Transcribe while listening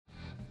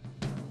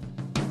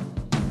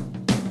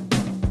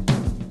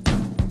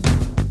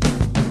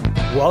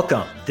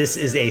Welcome. This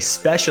is a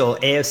special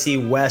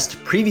AFC West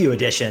preview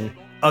edition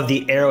of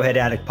the Arrowhead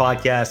Addict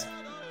podcast.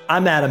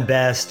 I'm Adam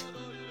Best,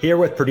 here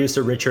with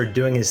producer Richard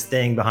doing his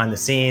thing behind the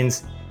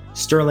scenes.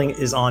 Sterling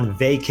is on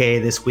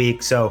vacay this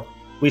week, so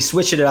we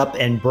switched it up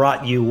and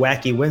brought you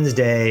Wacky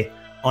Wednesday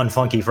on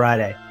Funky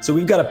Friday. So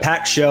we've got a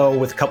packed show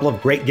with a couple of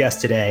great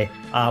guests today.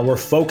 We're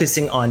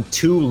focusing on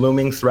two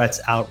looming threats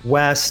out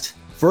west.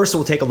 First,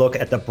 we'll take a look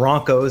at the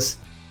Broncos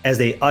as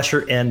they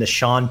usher in the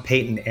Sean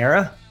Payton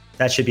era.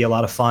 That should be a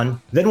lot of fun.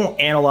 Then we'll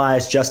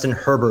analyze Justin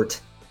Herbert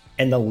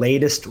and the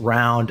latest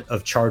round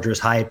of Chargers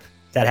hype.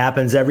 That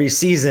happens every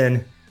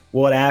season.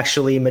 Will it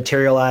actually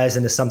materialize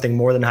into something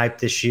more than hype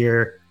this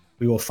year?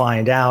 We will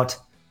find out.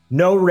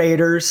 No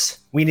Raiders.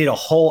 We need a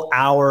whole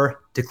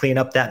hour to clean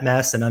up that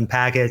mess and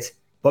unpack it.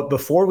 But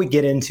before we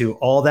get into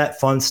all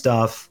that fun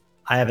stuff,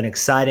 I have an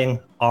exciting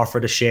offer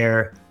to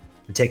share.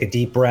 Take a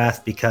deep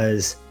breath,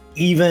 because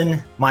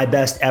even my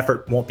best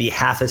effort won't be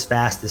half as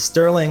fast as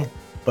Sterling,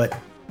 but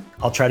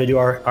I'll try to do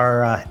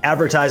our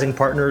advertising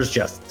partners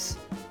justice.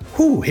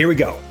 Here we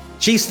go.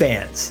 Chiefs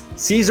fans,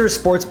 Caesars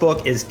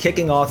Sportsbook is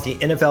kicking off the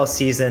NFL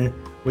season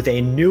with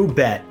a new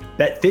bet.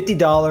 Bet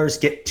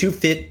 $50, get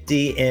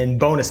 $250 in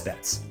bonus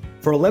bets.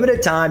 For a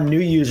limited time, new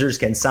users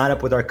can sign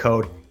up with our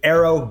code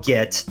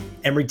ARROWGET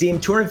and redeem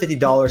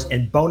 $250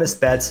 in bonus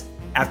bets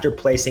after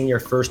placing your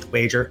first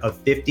wager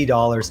of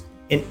 $50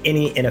 in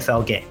any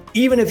NFL game.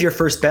 Even if your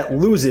first bet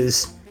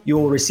loses, you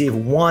will receive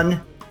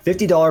one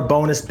 $50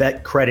 bonus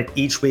bet credit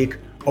each week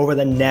over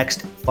the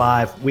next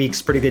 5 weeks.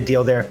 Pretty good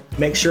deal there.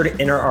 Make sure to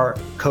enter our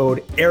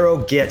code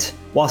ARROWGET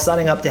while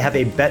signing up to have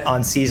a bet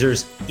on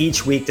Caesars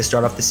each week to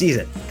start off the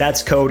season.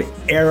 That's code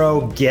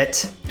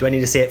ARROWGET. Do I need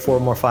to say it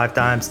 5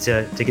 times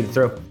to get it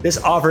through? This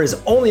offer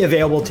is only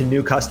available to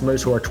new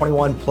customers who are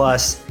 21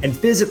 plus and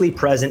physically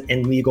present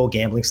in legal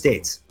gambling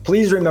states.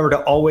 Please remember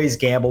to always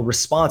gamble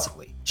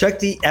responsibly. Check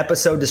the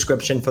episode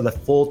description for the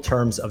full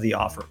terms of the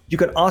offer. You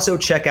can also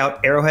check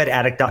out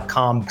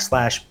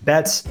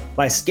arrowheadaddict.com/bets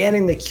by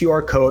scanning the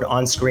QR code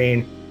on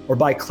screen or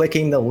by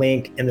clicking the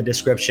link in the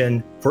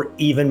description for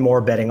even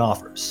more betting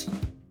offers.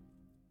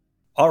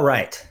 All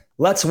right,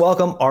 let's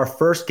welcome our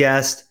first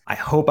guest. I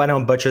hope I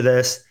don't butcher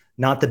this.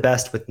 Not the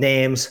best with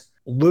names.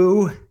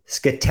 Lou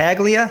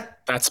Scataglia.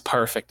 That's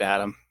perfect,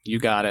 Adam. You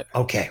got it.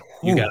 Okay.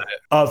 You got it.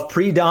 Of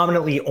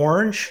Predominantly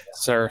Orange. Yes,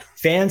 sir.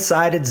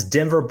 Fansided's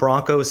Denver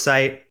Broncos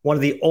site, one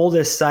of the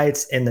oldest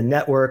sites in the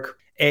network.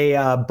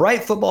 A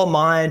bright football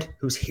mind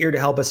who's here to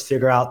help us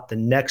figure out the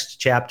next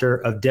chapter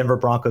of Denver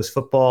Broncos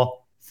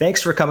football.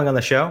 Thanks for coming on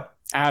the show.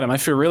 Adam, I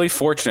feel really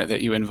fortunate that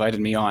you invited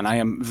me on. I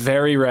am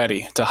very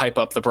ready to hype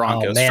up the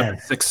Broncos for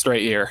the 6th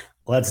straight year.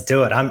 Let's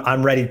do it.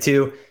 I'm ready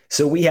too.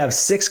 So we have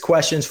 6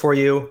 questions for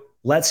you.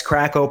 Let's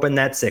crack open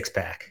that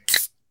 6-pack.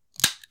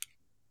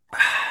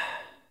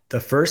 The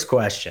first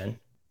question,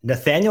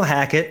 Nathaniel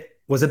Hackett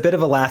was a bit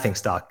of a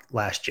laughingstock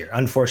last year,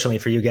 unfortunately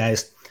for you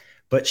guys.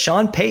 But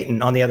Sean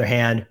Payton, on the other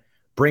hand,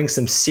 brings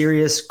some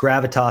serious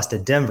gravitas to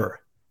Denver.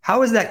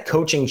 How has that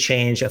coaching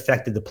change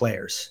affected the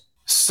players?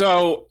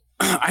 So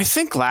I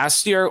think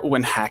last year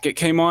when Hackett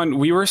came on,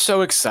 we were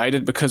so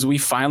excited because we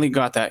finally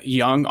got that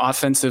young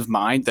offensive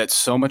mind that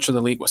so much of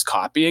the league was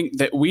copying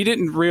that we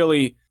didn't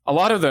really, a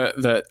lot of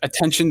the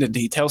attention to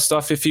detail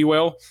stuff, if you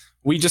will,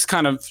 we just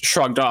kind of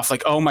shrugged off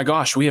like, oh my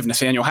gosh, we have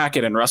Nathaniel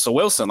Hackett and Russell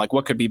Wilson. Like,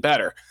 what could be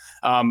better?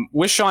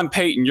 With Sean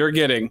Payton, you're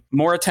getting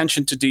more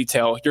attention to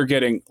detail. You're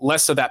getting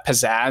less of that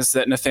pizzazz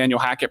that Nathaniel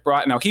Hackett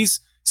brought. Now,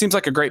 seems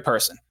like a great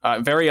person,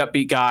 very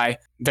upbeat guy,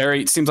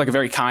 seems like a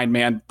very kind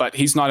man, but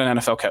he's not an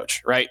NFL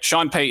coach, right?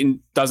 Sean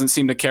Payton doesn't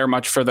seem to care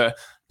much for the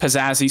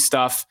pizzazzy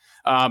stuff.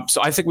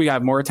 So I think we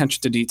have more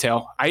attention to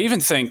detail. I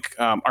even think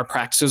our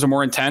practices are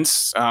more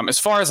intense. As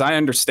far as I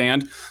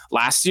understand,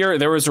 last year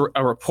there was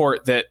a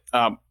report that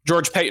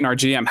George Payton, our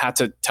GM, had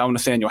to tell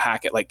Nathaniel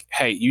Hackett, like,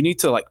 hey, you need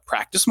to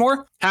practice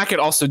more. Hackett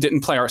also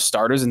didn't play our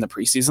starters in the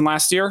preseason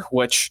last year,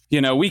 which,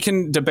 we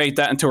can debate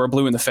that until we're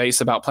blue in the face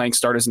about playing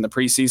starters in the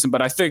preseason.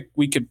 But I think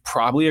we could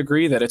probably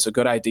agree that it's a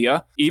good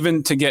idea,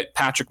 even to get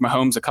Patrick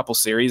Mahomes a couple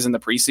series in the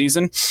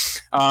preseason.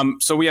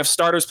 So we have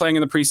starters playing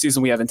in the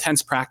preseason. We have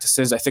intense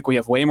practices. I think we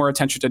have way more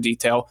attention to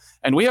detail.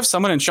 And we have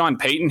someone in Sean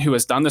Payton who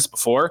has done this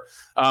before.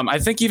 I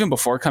think even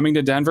before coming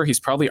to Denver,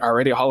 he's probably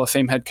already a Hall of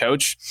Fame head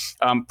coach,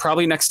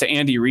 probably next to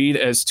Andy Reid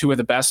as two of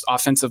the best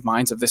offensive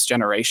minds of this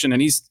generation.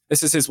 And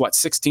this is his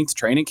 16th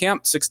training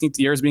camp, 16th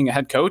year as being a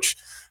head coach.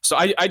 So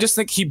I just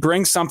think he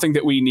brings something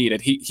that we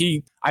needed.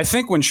 I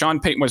think when Sean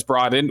Payton was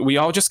brought in, we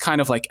all just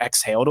kind of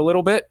exhaled a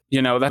little bit.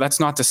 That's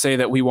not to say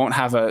that we won't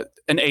have an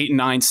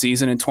 8-9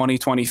 season in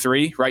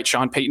 2023, right?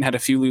 Sean Payton had a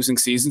few losing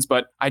seasons,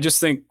 but I just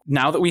think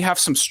now that we have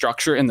some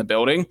structure in the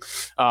building,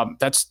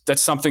 that's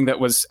something that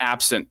was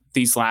absent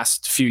these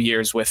last few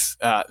years with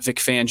Vic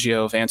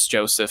Fangio, Vance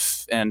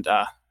Joseph, and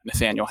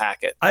Nathaniel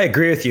Hackett. I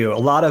agree with you. A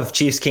lot of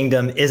Chiefs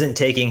Kingdom isn't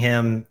taking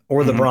him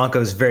or the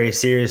Broncos very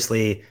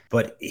seriously,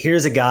 but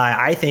here's a guy,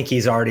 I think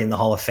he's already in the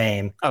Hall of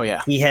Fame. Oh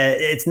yeah.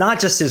 It's not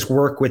just his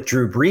work with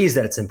Drew Brees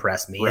that it's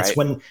impressed me. Right. It's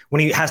when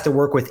he has to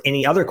work with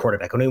any other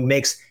quarterback, when he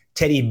makes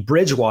Teddy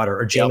Bridgewater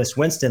or Yep. Jameis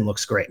Winston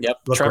looks great. Yep.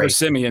 Look Trevor great.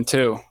 Siemian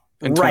too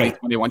in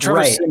 2021.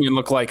 Trevor Siemian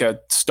looked like a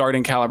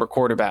starting caliber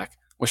quarterback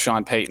with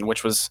Sean Payton,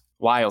 which was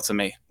wild to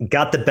me.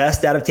 Got the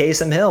best out of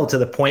Taysom Hill to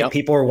the point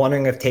people were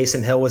wondering if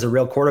Taysom Hill was a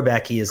real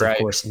quarterback. He is, of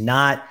course,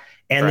 not.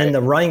 And then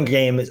the running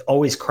game is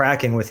always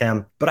cracking with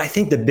him. But I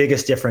think the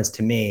biggest difference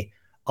to me,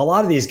 a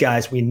lot of these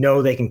guys, we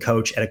know they can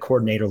coach at a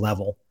coordinator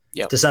level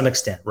to some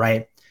extent,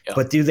 right?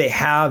 But do they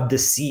have the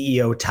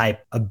CEO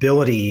type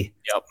ability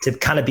to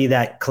kind of be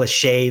that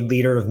cliche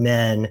leader of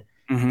men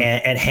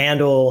and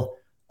handle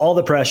all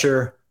the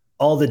pressure,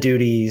 all the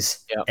duties,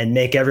 and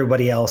make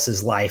everybody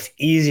else's life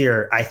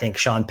easier? I think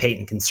Sean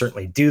Payton can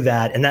certainly do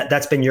that. And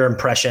that's been your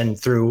impression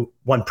through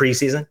one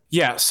preseason?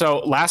 Yeah. So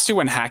last year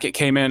when Hackett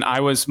came in,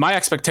 my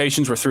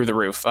expectations were through the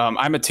roof.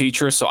 I'm a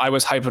teacher, so I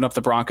was hyping up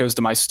the Broncos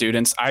to my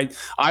students. I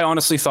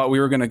honestly thought we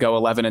were going to go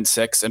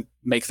 11-6 and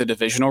make the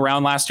divisional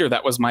round last year.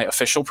 That was my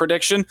official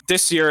prediction.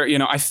 This year,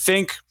 I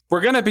think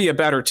we're going to be a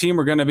better team.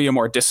 We're going to be a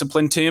more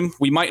disciplined team.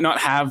 We might not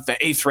have the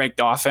 8th ranked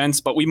offense,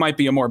 but we might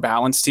be a more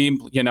balanced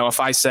team. If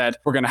I said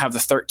we're going to have the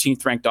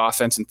 13th ranked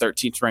offense and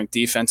 13th ranked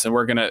defense, and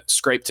we're going to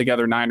scrape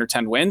together 9 or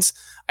 10 wins,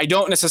 I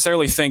don't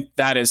necessarily think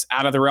that is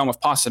out of the realm of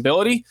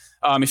possibility.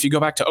 If you go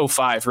back to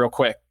 2005 real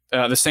quick,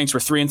 the Saints were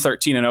 3-13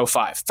 in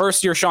 2005.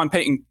 First year Sean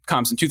Payton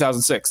comes in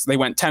 2006. They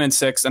went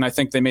 10-6, and I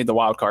think they made the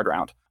wild card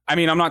round. I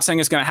mean, I'm not saying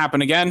it's going to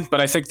happen again,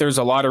 but I think there's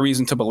a lot of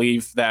reason to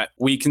believe that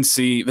we can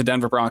see the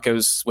Denver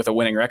Broncos with a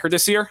winning record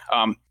this year.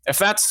 If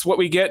that's what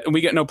we get and we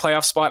get no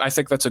playoff spot, I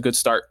think that's a good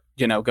start,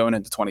 going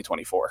into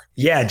 2024.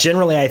 Yeah,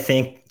 generally, I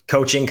think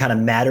coaching kind of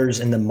matters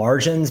in the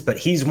margins, but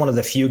he's one of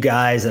the few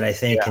guys that I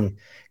think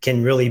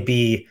can really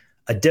be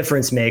a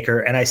difference maker.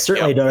 And I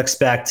certainly don't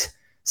expect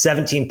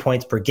 17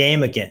 points per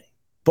game again.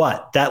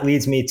 But that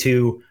leads me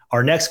to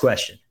our next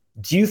question.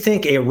 Do you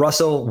think a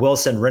Russell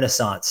Wilson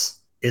renaissance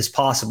is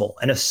possible?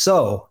 And if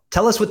so,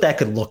 tell us what that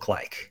could look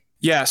like.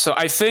 Yeah, so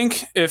I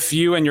think if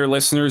you and your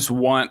listeners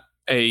want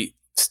a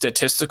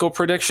statistical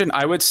prediction,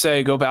 I would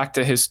say go back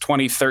to his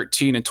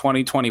 2013 and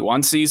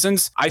 2021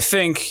 seasons. I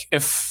think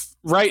if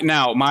right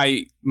now,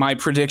 my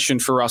prediction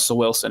for Russell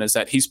Wilson is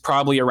that he's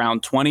probably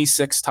around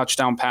 26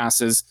 touchdown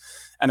passes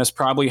and is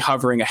probably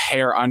hovering a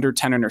hair under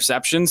 10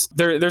 interceptions.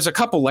 There's a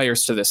couple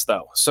layers to this,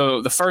 though.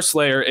 So the first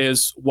layer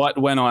is what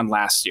went on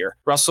last year.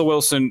 Russell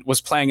Wilson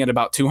was playing at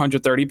about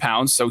 230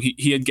 pounds, so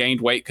he had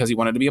gained weight because he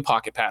wanted to be a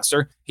pocket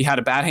passer. He had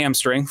a bad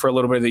hamstring for a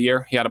little bit of the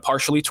year. He had a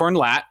partially torn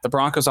lat. The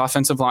Broncos'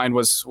 offensive line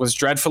was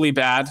dreadfully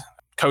bad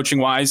coaching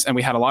wise, and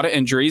we had a lot of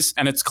injuries,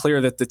 and it's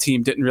clear that the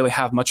team didn't really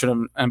have much of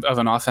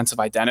an offensive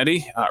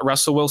identity.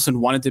 Russell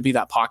Wilson wanted to be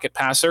that pocket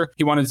passer.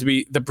 He wanted to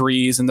be the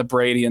Breeze and the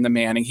Brady and the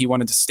Manning. He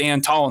wanted to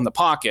stand tall in the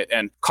pocket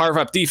and carve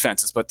up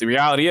defenses. But the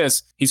reality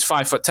is he's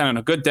 5'10" on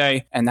a good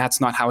day, and that's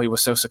not how he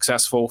was so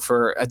successful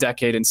for a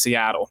decade in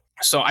Seattle.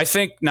 So I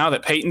think now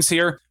that Payton's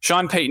here,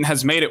 Sean Payton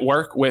has made it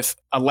work with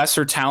a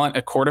lesser talent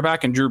at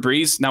quarterback and Drew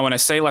Brees. Now, when I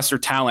say lesser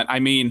talent, I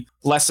mean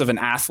less of an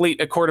athlete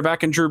at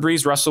quarterback and Drew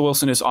Brees. Russell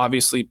Wilson is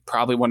obviously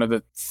probably one of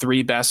the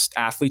 3 best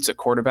athletes at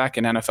quarterback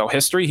in NFL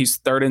history. He's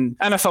 3rd in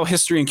NFL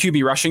history in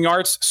QB rushing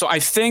yards. So I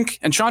think,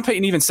 and Sean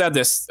Payton even said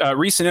this,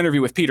 recent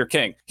interview with Peter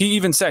King, he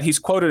even said, he's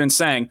quoted in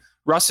saying,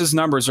 Russ's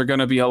numbers are going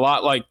to be a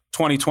lot like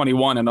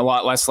 2021 and a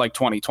lot less like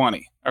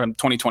 2020 or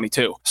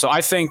 2022. So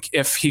I think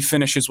if he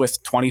finishes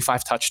with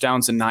 25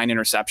 touchdowns and 9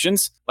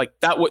 interceptions, like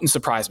that wouldn't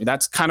surprise me.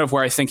 That's kind of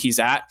where I think he's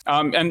at.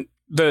 And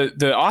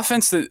the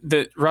offense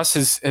that Russ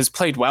has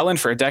played well in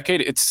for a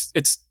decade,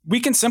 it's we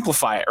can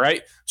simplify it,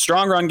 right?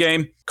 Strong run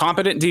game,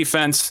 competent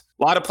defense,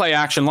 a lot of play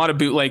action, a lot of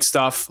bootleg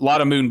stuff, a lot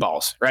of moon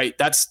balls, right?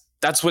 That's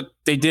what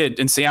they did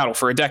in Seattle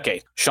for a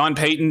decade. Sean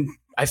Payton,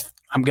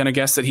 I'm going to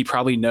guess that he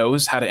probably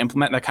knows how to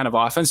implement that kind of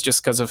offense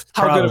just because of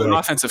how good of an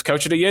offensive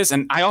coach that he is.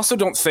 And I also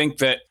don't think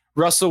that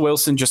Russell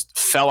Wilson just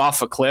fell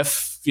off a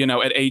cliff,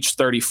 at age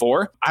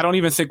 34. I don't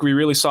even think we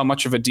really saw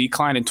much of a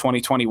decline in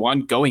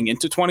 2021 going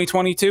into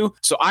 2022.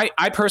 So I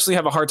personally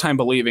have a hard time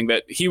believing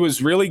that he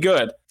was really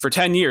good for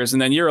 10 years.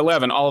 And then year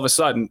 11, all of a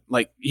sudden,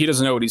 like he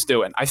doesn't know what he's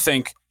doing. I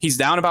think he's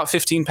down about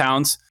 15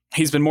 pounds.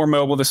 He's been more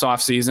mobile this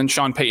offseason.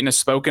 Sean Payton has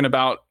spoken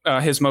about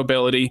his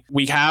mobility.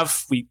 We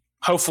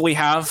hopefully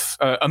have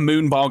a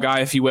moonball guy,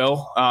 if you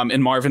will,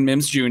 in Marvin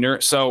Mims Jr.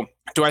 So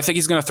do I think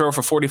he's going to throw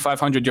for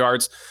 4,500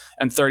 yards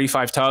and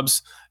 35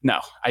 tubs?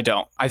 No, I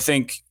don't. I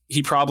think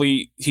he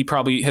probably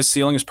his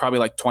ceiling is probably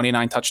like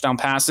 29 touchdown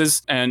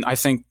passes. And I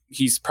think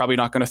he's probably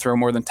not going to throw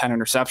more than 10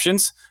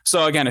 interceptions.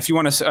 So again, if you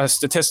want a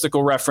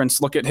statistical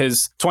reference, look at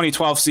his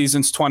 2012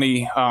 seasons,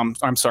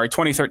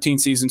 2013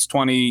 seasons,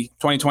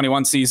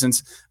 2021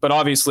 seasons. But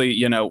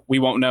obviously, we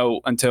won't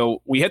know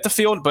until we hit the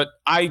field. But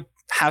I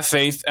have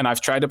faith, and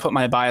I've tried to put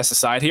my bias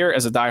aside here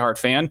as a diehard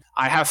fan.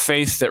 I have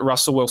faith that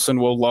Russell Wilson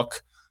will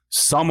look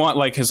somewhat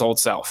like his old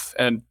self.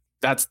 And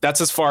that's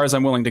as far as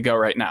I'm willing to go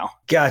right now.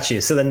 Got you.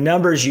 So the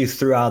numbers you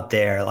threw out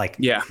there, like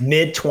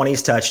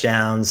mid-20s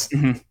touchdowns,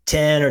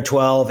 10 or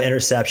 12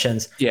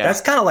 interceptions, that's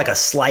kind of like a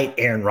slight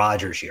Aaron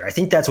Rodgers year. I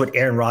think that's what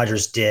Aaron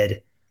Rodgers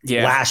did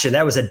last year.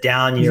 That was a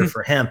down year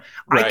for him.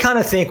 Right. I kind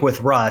of think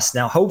with Russ,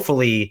 now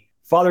hopefully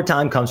Father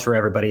time comes for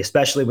everybody,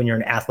 especially when you're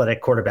an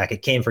athletic quarterback.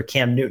 It came for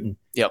Cam Newton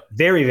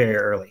very, very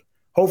early.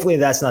 Hopefully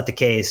that's not the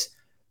case.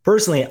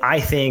 Personally,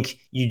 I think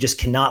you just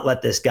cannot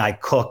let this guy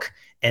cook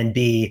and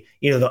be,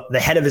 the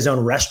head of his own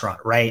restaurant,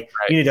 right?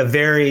 You need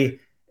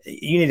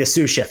a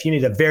sous chef. You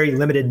need a very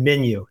limited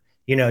menu.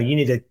 You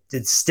need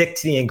to stick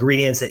to the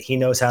ingredients that he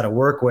knows how to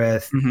work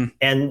with.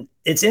 And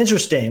it's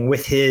interesting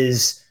with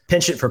his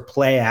penchant for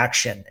play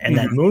action and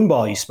that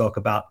moonball you spoke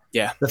about.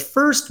 Yeah. The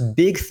first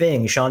big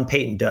thing Sean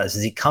Payton does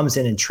is he comes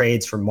in and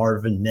trades for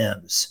Marvin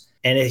Mims.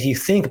 And if you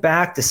think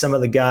back to some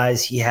of the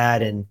guys he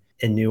had in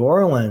New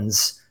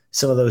Orleans,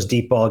 some of those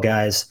deep ball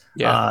guys,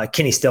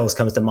 Kenny Stills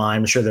comes to mind.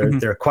 I'm sure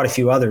there are quite a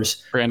few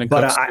others. Brandon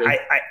but Cooks,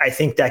 I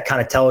think that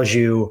kind of tells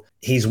you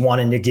he's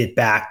wanting to get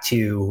back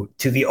to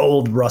the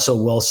old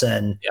Russell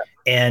Wilson. Yeah.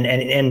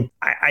 And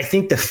I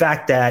think the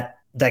fact that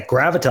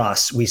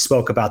gravitas we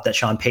spoke about that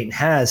Sean Payton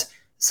has,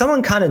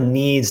 someone kind of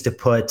needs to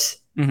put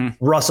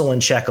Russell in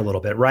check a little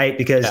bit, right?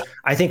 Because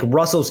I think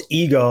Russell's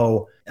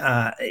ego,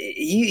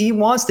 he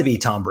wants to be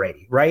Tom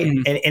Brady, right?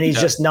 And he's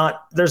just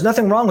not. There's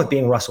nothing wrong with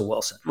being Russell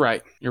Wilson.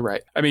 Right. You're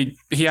right. I mean,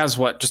 he has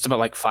just about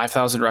like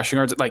 5,000 rushing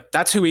yards. Like,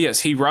 that's who he is.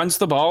 He runs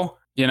the ball.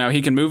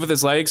 He can move with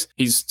his legs.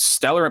 He's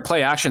stellar at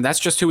play action. That's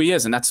just who he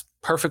is, and that's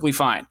perfectly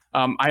fine.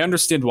 I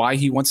understand why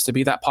he wants to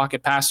be that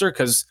pocket passer,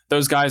 because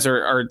those guys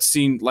are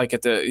seen like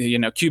at the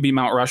QB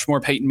Mount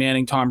Rushmore, Peyton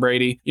Manning, Tom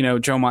Brady,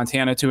 Joe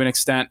Montana to an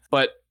extent.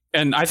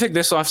 And I think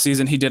this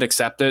offseason he did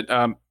accept it.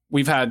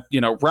 We've had,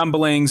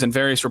 rumblings and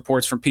various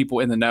reports from people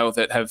in the know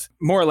that have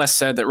more or less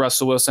said that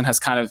Russell Wilson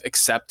has kind of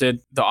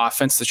accepted the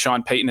offense that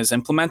Sean Payton is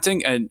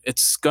implementing, and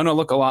it's going to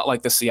look a lot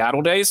like the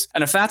Seattle days.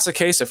 And if that's the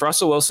case, if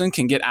Russell Wilson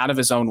can get out of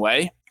his own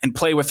way and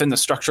play within the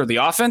structure of the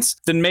offense,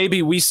 then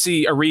maybe we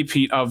see a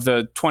repeat of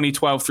the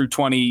 2012 through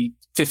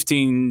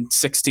 2015,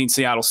 16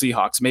 Seattle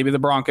Seahawks. Maybe the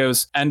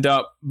Broncos end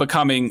up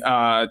becoming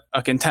a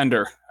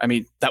contender. I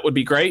mean, that would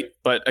be great.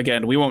 But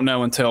again, we won't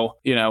know until,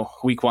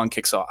 week one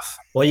kicks off.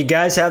 Well, you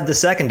guys have the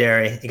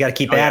secondary. You got to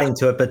keep adding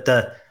to it. But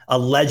a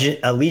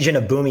Legion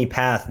of Boomy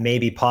path may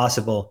be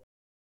possible.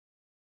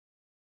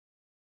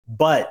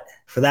 But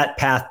for that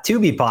path to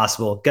be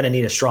possible, going to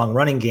need a strong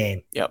running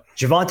game. Yep.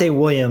 Javonte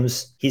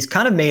Williams, he's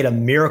kind of made a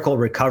miracle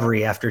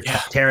recovery after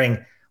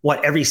tearing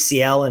every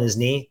CL in his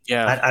knee.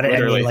 Yeah, I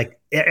mean, like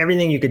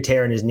everything you could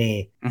tear in his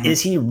knee.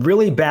 Is he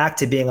really back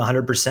to being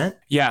 100%?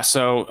 Yeah.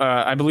 So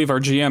I believe our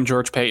GM,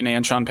 George Payton,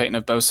 and Sean Payton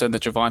have both said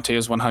that Javonte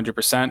is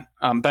 100%.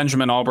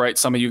 Benjamin Albright,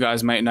 some of you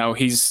guys might know,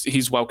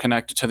 he's well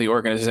connected to the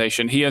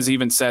organization. He has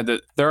even said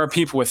that there are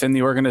people within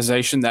the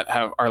organization that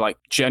are like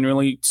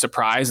genuinely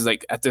surprised,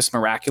 like at this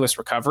miraculous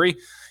recovery.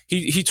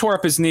 He tore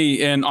up his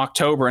knee in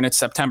October and it's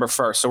September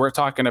 1st. So we're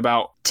talking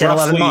about 10,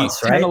 11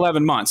 months, right? 10,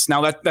 11 months.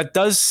 Now that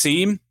does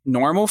seem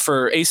normal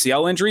for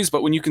ACL injuries,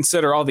 but when you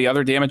consider all the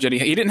other damage that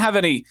he didn't have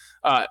any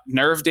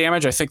nerve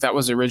damage. I think that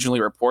was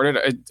originally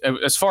reported.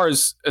 As far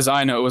as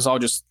I know, it was all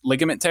just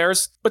ligament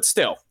tears, but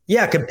still.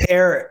 Yeah,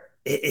 compare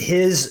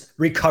his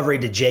recovery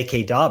to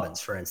J.K.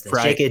 Dobbins, for instance.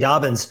 Right. J.K.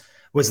 Dobbins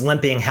was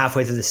limping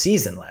halfway through the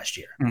season last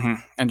year.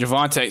 And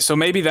Javonte. So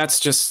maybe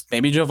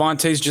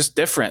Javonte's just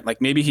different.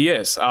 Like maybe he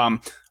is.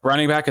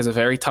 Running back is a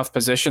very tough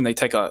position. They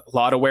take a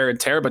lot of wear and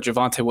tear, but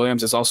Javonte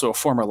Williams is also a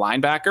former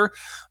linebacker.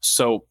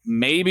 So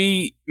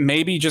maybe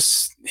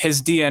just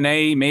his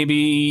DNA,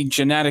 maybe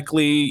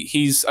genetically,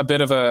 he's a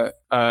bit of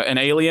an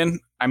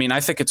alien. I mean,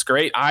 I think it's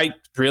great. I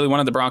really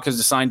wanted the Broncos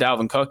to sign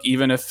Dalvin Cook,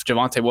 even if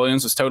Javonte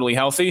Williams was totally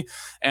healthy.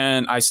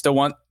 And I still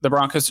want the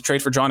Broncos to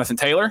trade for Jonathan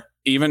Taylor,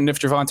 even if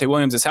Javonte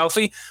Williams is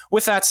healthy.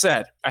 With that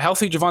said, a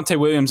healthy Javonte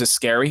Williams is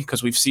scary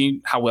because we've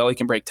seen how well he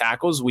can break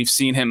tackles. We've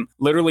seen him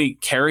literally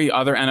carry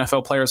other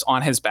NFL players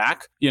on his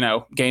back,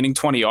 gaining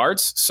 20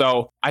 yards.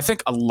 So I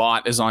think a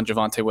lot is on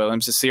Javonte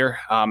Williams this year.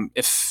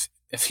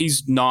 If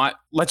he's not,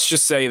 let's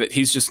just say that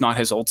he's just not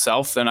his old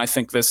self, then I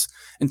think this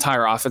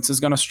entire offense is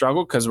going to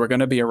struggle because we're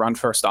going to be a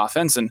run-first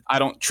offense. And I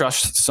don't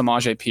trust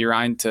Samaje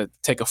Perine to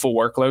take a full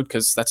workload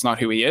because that's not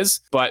who he is.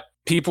 But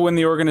people in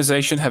the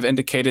organization have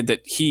indicated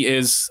that he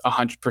is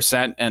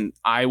 100%, and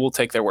I will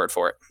take their word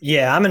for it.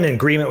 Yeah, I'm in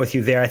agreement with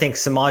you there. I think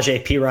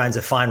Samaje Perine's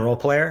a fine role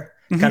player,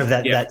 kind of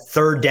that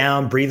third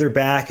down breather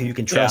back who you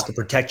can trust to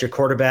protect your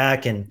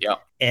quarterback and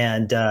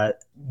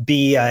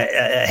be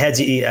a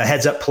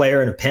heads up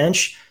player in a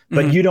pinch.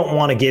 But you don't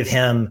want to give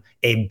him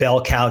a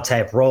bell cow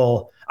type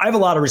role. I have a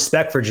lot of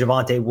respect for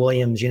Javonte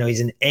Williams. He's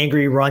an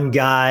angry run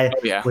guy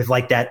with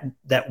like that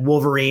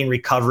Wolverine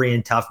recovery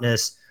and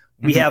toughness.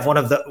 We have one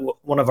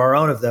of our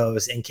own of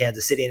those in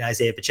Kansas City and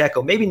Isaiah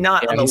Pacheco. Maybe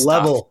not on the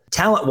level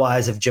talent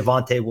wise of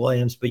Javonte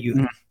Williams, but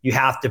you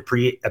have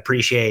to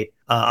appreciate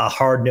a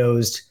hard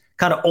nosed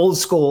kind of old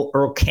school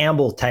Earl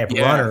Campbell type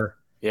runner.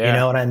 You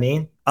know what I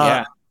mean?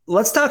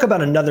 Let's talk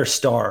about another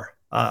star.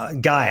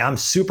 Guy I'm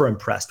super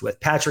impressed with,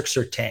 Patrick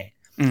Surtain.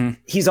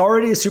 He's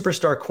already a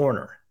superstar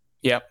corner.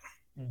 Yep.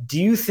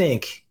 Do you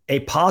think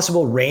a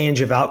possible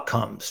range of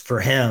outcomes for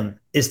him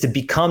is to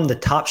become the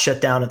top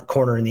shutdown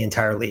corner in the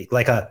entire league,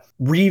 like a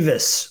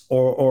Revis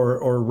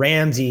or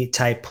Ramsey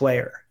type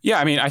player? Yeah,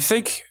 I mean, I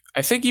think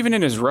I think even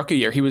in his rookie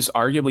year, he was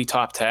arguably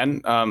top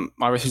 10.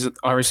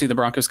 Obviously, the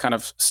Broncos kind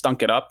of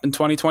stunk it up in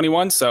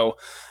 2021, so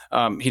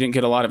he didn't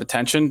get a lot of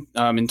attention.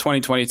 In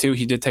 2022,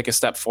 he did take a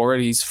step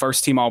forward. He's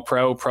first team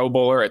All-Pro, Pro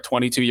Bowler at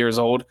 22 years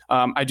old.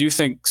 I do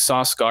think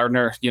Sauce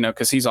Gardner,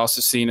 because he's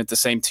also seen at the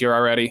same tier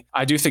already,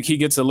 I do think he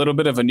gets a little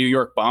bit of a New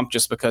York bump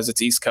just because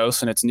it's East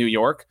Coast and it's New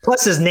York.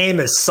 Plus his name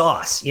is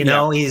Sauce,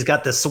 he's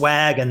got the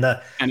swag and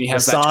he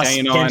has the that sauce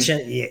chain on.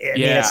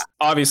 Yeah.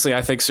 Obviously,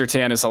 I think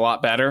Surtain is a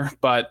lot better,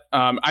 but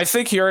I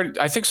think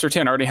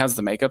Surtain already has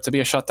the makeup to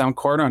be a shutdown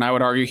corner, and I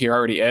would argue he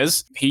already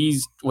is. He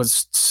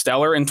was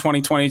stellar in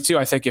 2022.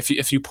 I think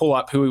if you pull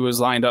up who he was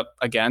lined up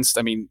against,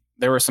 I mean,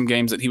 there were some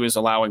games that he was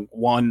allowing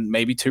 1,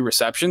 maybe 2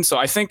 receptions. So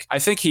I think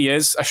he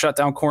is a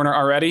shutdown corner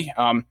already.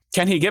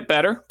 Can he get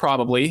better?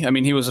 Probably. I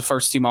mean, he was a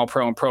first team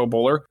All-Pro and Pro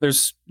Bowler.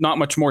 There's not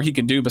much more he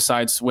can do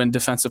besides win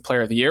Defensive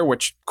Player of the Year,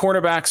 which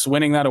cornerbacks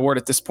winning that award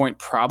at this point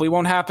probably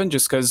won't happen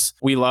just because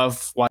we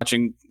love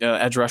watching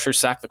edge rushers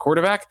sack the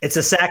quarterback. It's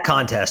a sack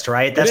contest,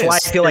 right? That's why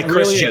I feel like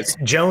Chris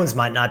Jones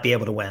might not be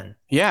able to win.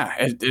 Yeah,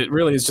 it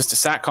really is just a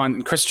sack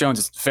con. Chris Jones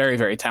is very,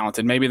 very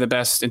talented, maybe the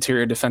best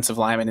interior defensive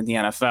lineman in the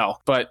NFL.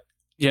 But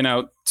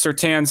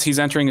Surtain's, he's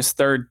entering his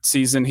 3rd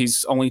season.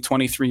 He's only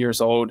 23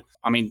 years old.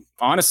 I mean,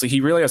 honestly, he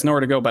really has nowhere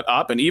to go but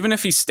up. And even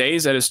if he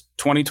stays at his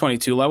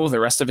 2022 level the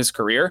rest of his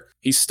career,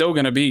 he's still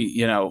going to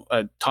be,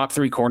 a top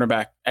 3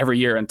 cornerback every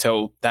year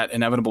until that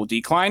inevitable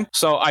decline.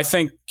 So I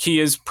think he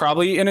is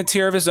probably in a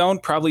tier of his own,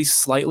 probably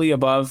slightly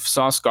above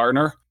Sauce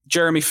Gardner.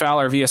 Jeremy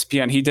Fowler of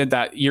ESPN, he did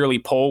that yearly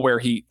poll where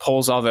he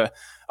polls all the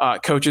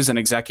coaches and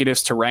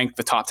executives to rank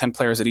the top 10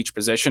 players at each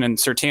position. And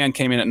Surtain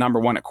came in at number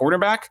 1 at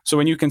quarterback. So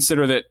when you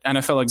consider that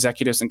NFL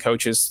executives and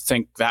coaches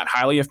think that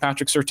highly of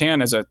Patrick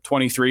Surtain as a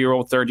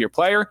 23-year-old third-year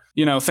player,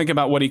 think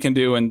about what he can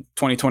do in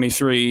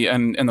 2023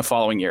 and in the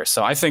following years.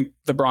 So I think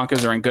the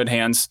Broncos are in good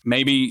hands.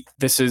 Maybe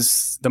this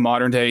is the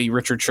modern day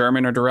Richard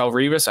Sherman or Darrelle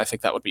Revis. I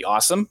think that would be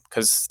awesome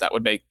because that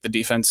would make the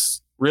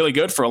defense really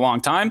good for a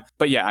long time.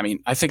 But yeah, I mean,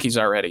 I think he's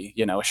already,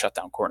 a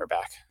shutdown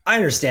cornerback. I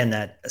understand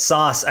that.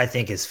 Sauce, I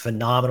think, is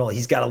phenomenal.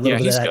 He's got a little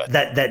bit of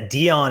that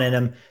Dion in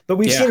him, but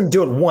we've seen him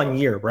do it 1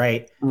 year,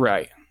 right?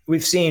 Right.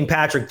 We've seen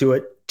Patrick do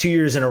it 2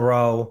 years in a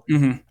row.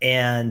 Mm-hmm.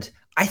 And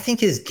I think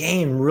his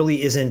game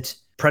really isn't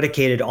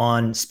predicated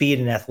on speed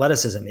and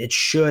athleticism. It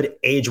should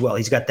age well.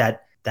 He's got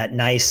that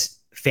nice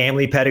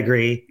family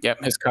pedigree.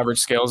 Yep, his coverage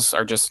skills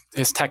are just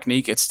his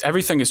technique.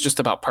 Everything is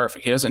just about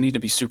perfect. He doesn't need to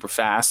be super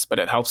fast, but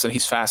it helps that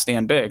he's fast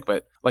and big.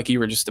 But like you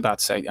were just about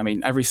to say, I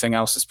mean, everything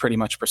else is pretty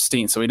much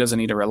pristine. So he doesn't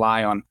need to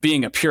rely on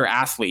being a pure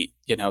athlete,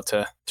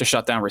 to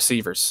shut down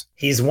receivers.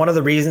 He's one of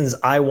the reasons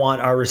I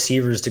want our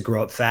receivers to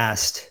grow up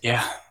fast.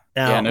 Yeah.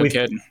 Now, no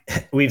kidding.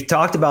 We've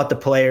talked about the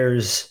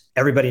players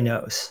everybody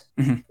knows.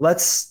 Mm-hmm.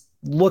 Let's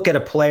look at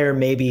a player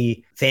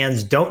maybe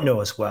fans don't know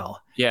as well.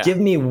 Yeah. Give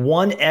me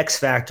one X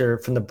factor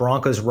from the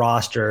Broncos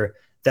roster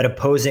that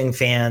opposing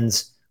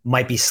fans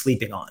might be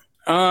sleeping on.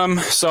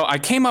 So I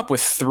came up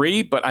with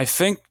 3, but I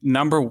think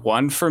number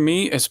 1 for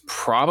me is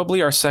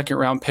probably our 2nd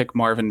round pick,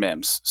 Marvin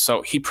Mims.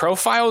 So he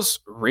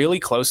profiles really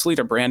closely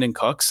to Brandon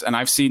Cooks, and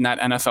I've seen that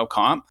NFL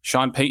comp.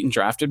 Sean Payton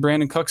drafted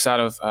Brandon Cooks out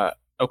of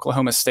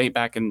Oklahoma State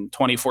back in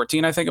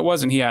 2014, I think it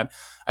was, and he had,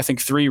 I think,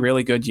 3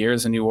 really good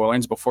years in New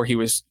Orleans before he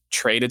was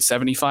traded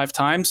 75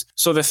 times.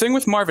 So the thing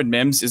with Marvin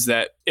Mims is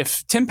that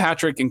if Tim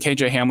Patrick and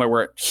KJ Hamler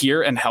were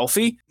here and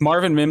healthy,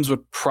 Marvin Mims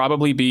would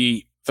probably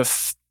be the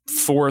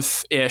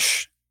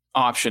 4th-ish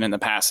option in the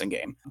passing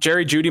game.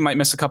 Jerry Jeudy might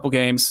miss a couple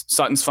games.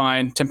 Sutton's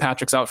fine. Tim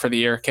Patrick's out for the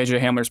year.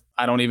 KJ Hamler's,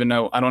 I don't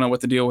know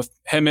what the deal with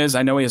him is.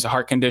 I know he has a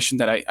heart condition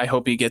that I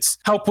hope he gets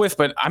help with,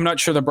 but I'm not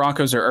sure the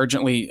Broncos are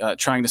urgently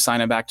trying to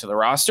sign him back to the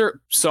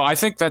roster. So I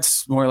think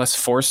that's more or less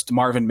forced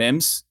Marvin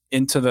Mims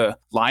into the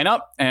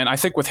lineup. And I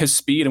think with his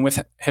speed and with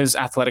his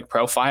athletic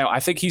profile, I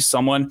think he's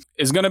someone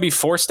is going to be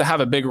forced to have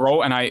a big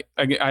role. And I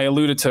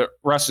alluded to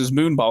Russ's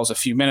moonballs a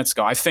few minutes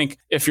ago. I think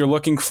if you're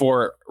looking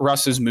for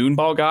Russ's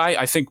moonball guy,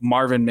 I think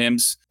Marvin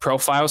Mims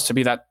profiles to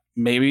be that.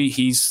 Maybe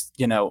he's,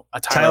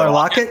 a Tyler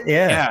Lockett.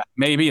 Yeah,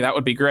 maybe that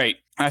would be great.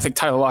 I think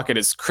Tyler Lockett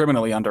is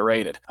criminally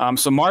underrated.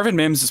 So Marvin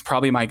Mims is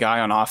probably my guy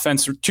on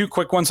offense. 2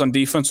 quick ones on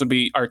defense would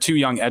be our 2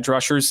 young edge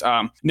rushers,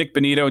 Nick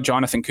Benito,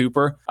 Jonathan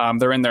Cooper.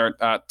 They're in their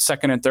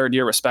 2nd and 3rd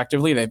year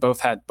respectively. They both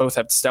had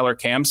stellar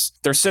camps.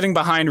 They're sitting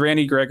behind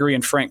Randy Gregory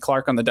and Frank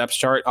Clark on the depth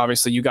chart.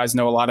 Obviously, you guys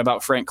know a lot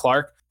about Frank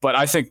Clark. But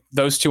I think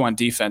those 2 on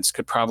defense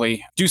could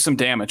probably do some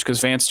damage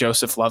because Vance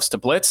Joseph loves to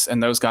blitz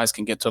and those guys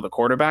can get to the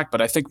quarterback.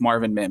 But I think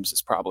Marvin Mims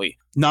is probably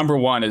number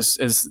 1 is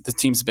the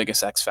team's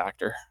biggest X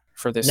factor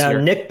for this year.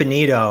 Now, Nick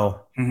Benito,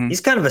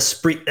 he's kind of a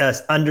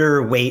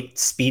underweight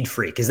speed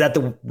freak. Is that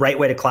the right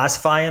way to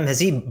classify him? Has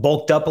he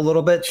bulked up a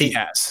little bit? He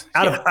has.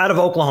 Out of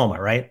Oklahoma,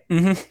 right?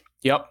 Mm-hmm.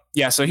 Yep.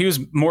 Yeah, so he was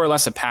more or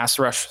less a pass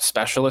rush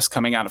specialist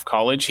coming out of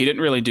college. He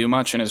didn't really do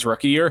much in his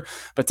rookie year,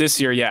 but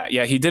this year,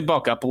 he did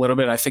bulk up a little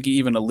bit. I think he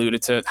even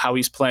alluded to how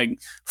he's playing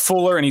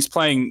fuller and he's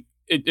playing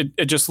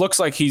it just looks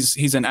like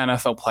he's an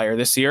NFL player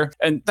this year.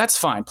 And that's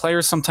fine.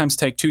 Players sometimes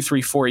take 2,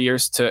 3, 4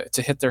 years to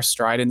hit their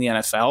stride in the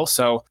NFL.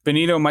 So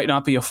Benito might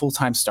not be a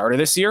full-time starter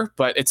this year,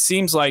 but it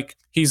seems like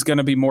he's going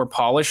to be more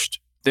polished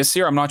this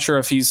year. I'm not sure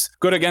if he's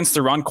good against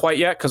the run quite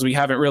yet because we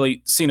haven't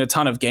really seen a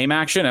ton of game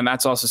action. And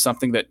that's also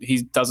something that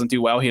he doesn't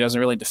do well. He doesn't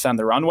really defend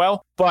the run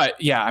well. But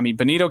yeah, I mean,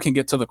 Benito can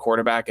get to the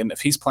quarterback. And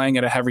if he's playing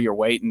at a heavier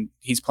weight and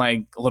he's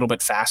playing a little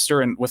bit faster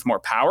and with more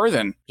power,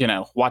 then,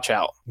 watch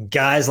out.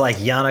 Guys like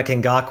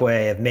Yannick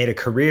Ngakoue have made a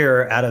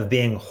career out of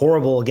being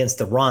horrible against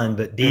the run,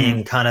 but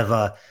being kind of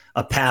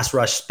a pass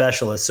rush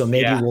specialist. So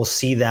maybe we'll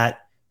see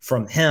that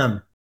from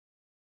him.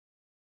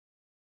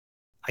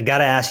 I got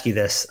to ask you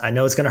this. I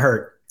know it's going to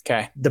hurt.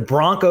 Okay. The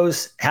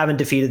Broncos haven't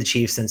defeated the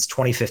Chiefs since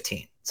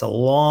 2015. It's a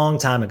long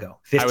time ago.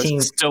 15. I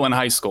was still in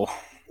high school.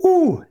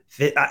 Ooh,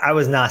 I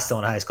was not still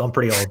in high school. I'm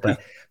pretty old,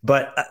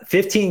 but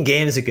 15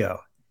 games ago.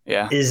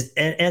 Yeah.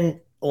 And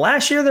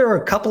last year there were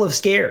a couple of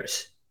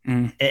scares.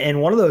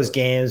 And one of those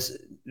games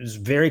was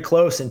very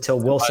close until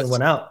Wilson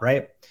went out,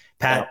 right?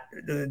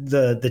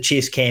 The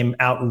Chiefs came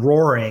out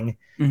roaring,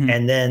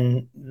 and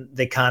then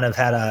they kind of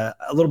had a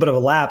little bit of a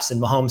lapse, and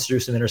Mahomes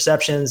threw some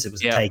interceptions. It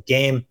was a tight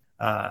game.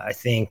 I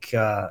think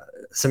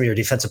some of your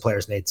defensive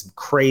players made some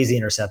crazy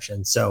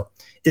interceptions. So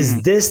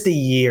is this the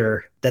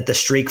year that the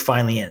streak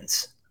finally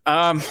ends?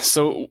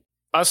 So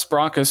us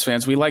Broncos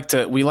fans, we like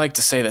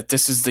to say that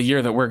this is the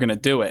year that we're going to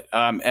do it.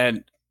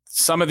 And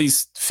some of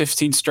these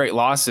 15 straight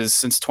losses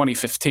since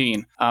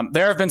 2015,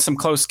 there have been some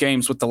close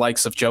games with the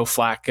likes of Joe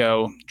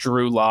Flacco,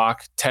 Drew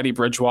Lock, Teddy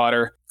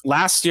Bridgewater.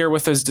 Last year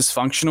with as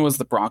dysfunctional as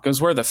the Broncos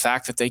were, the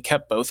fact that they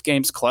kept both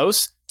games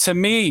close, to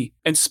me,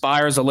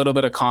 inspires a little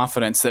bit of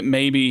confidence that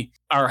maybe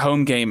our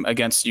home game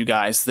against you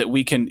guys, that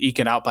we can eke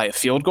it out by a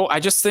field goal. I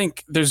just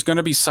think there's going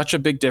to be such a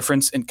big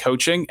difference in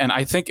coaching. And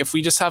I think if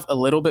we just have a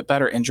little bit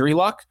better injury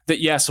luck, that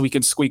yes, we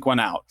could squeak one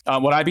out.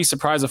 Would I be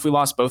surprised if we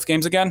lost both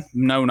games again?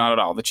 No, not at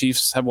all. The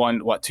Chiefs have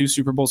won, 2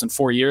 Super Bowls in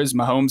 4 years.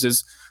 Mahomes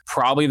is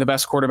probably the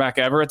best quarterback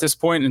ever at this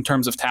point in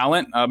terms of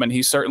talent. And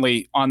he's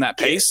certainly on that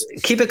pace.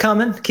 Keep it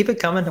coming. Keep it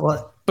coming.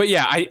 What? But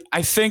yeah,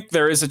 I think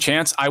there is a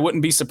chance. I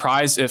wouldn't be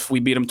surprised if we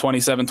beat him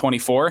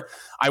 27-24.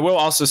 I will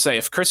also say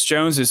if Chris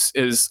Jones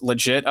is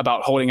legit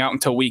about holding out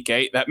until week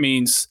 8, that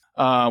means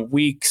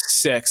week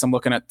 6, I'm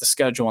looking at the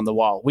schedule on the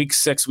wall. Week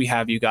 6, we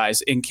have you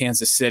guys in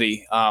Kansas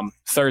City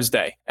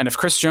Thursday. And if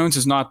Chris Jones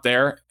is not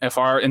there, if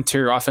our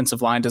interior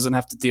offensive line doesn't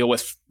have to deal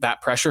with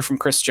that pressure from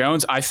Chris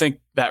Jones, I think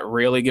that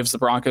really gives the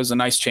Broncos a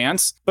nice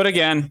chance. But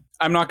again,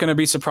 I'm not going to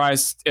be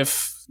surprised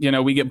if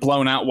we get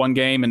blown out one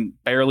game and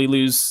barely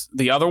lose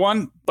the other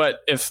one. But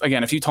if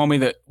you told me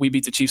that we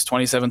beat the Chiefs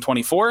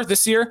 27-24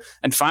 this year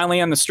and finally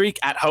end the streak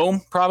at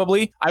home,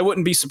 probably, I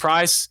wouldn't be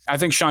surprised. I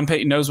think Sean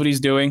Payton knows what he's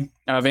doing.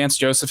 Vance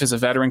Joseph is a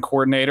veteran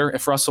coordinator.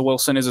 If Russell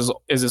Wilson is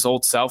his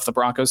old self, the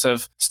Broncos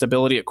have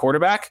stability at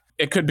quarterback.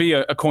 It could be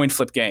a coin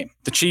flip game.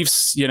 The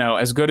Chiefs,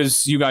 as good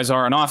as you guys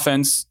are on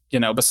offense,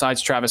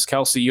 besides Travis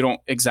Kelce, you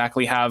don't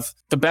exactly have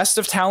the best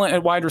of talent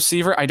at wide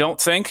receiver, I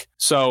don't think.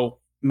 So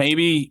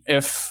maybe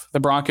if the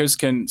Broncos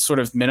can sort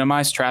of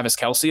minimize Travis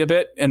Kelce a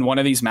bit in one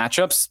of these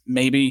matchups,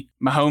 maybe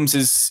Mahomes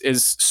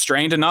is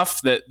strained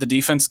enough that the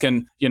defense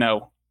can,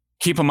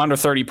 keep him under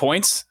 30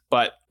 points.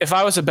 But if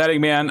I was a betting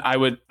man, I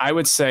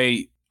would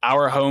say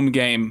our home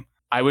game,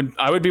 I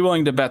would be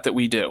willing to bet that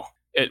we do.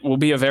 It will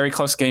be a very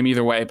close game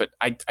either way, but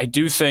I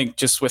do think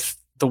just with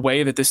the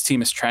way that this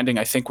team is trending,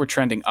 I think we're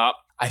trending up.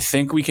 I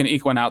think we can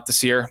eke one out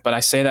this year, but I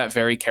say that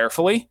very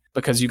carefully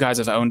because you guys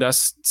have owned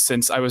us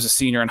since I was a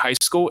senior in high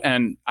school,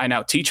 and I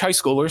now teach high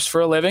schoolers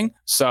for a living.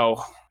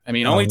 So,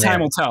 only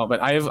time will tell,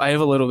 but I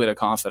have a little bit of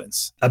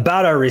confidence.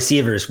 About our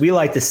receivers, we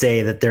like to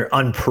say that they're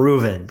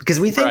unproven because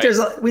we think there's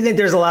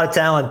a lot of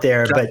talent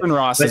there. Justin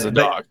Ross is a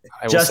dog.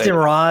 Justin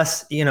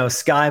Ross,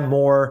 Sky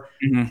Moore,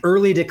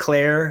 early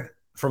declare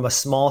from a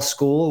small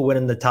school,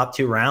 winning the top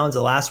 2 rounds.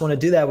 The last one to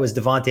do that was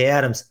Devontae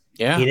Adams.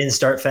 Yeah, he didn't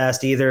start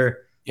fast either.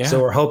 Yeah.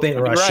 So we're hoping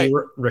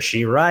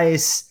Rashee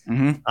Rice.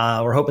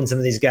 We're hoping some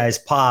of these guys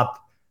pop.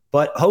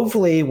 But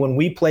hopefully when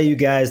we play you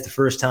guys the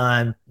first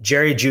time,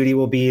 Jerry Jeudy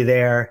will be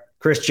there.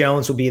 Chris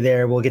Jones will be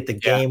there. We'll get the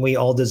game we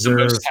all deserve.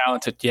 The most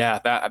talented. Yeah,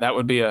 that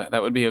would be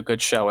a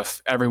good show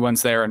if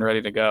everyone's there and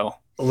ready to go.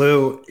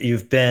 Lou,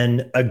 you've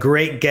been a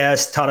great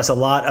guest, taught us a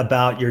lot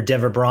about your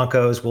Denver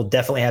Broncos. We'll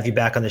definitely have you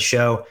back on the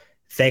show.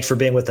 Thanks for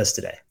being with us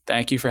today.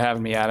 Thank you for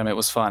having me, Adam. It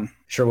was fun.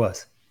 Sure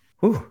was.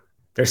 Whew.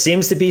 There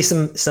seems to be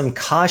some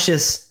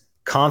cautious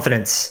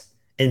confidence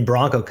in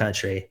Bronco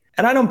country,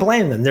 and I don't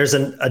blame them. There's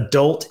an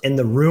adult in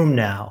the room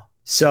now.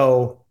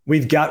 So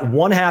we've got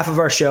one half of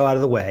our show out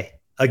of the way.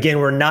 Again,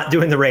 we're not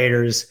doing the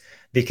Raiders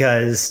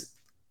because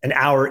an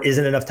hour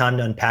isn't enough time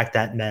to unpack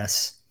that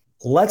mess.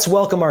 Let's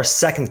welcome our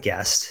second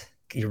guest.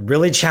 You're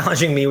really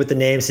challenging me with the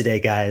names today,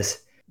 guys.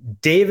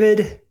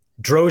 David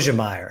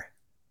Drogemeyer.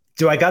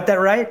 Do I got that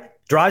right?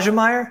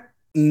 Drogemeyer?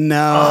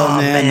 No,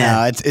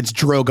 no, it's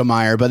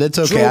Drogemeyer, but it's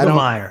okay.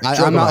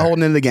 I'm not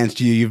holding it against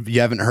you.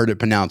 You haven't heard it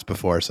pronounced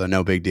before, so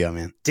no big deal,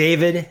 man.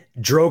 David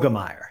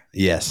Drogemeyer.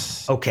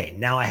 Yes. Okay,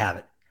 now I have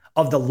it.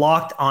 Of the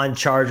Locked On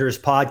Chargers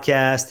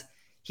podcast,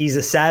 He's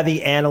a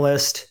savvy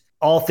analyst,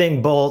 all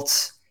thing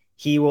bolts.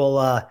 He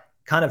will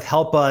kind of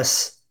help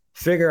us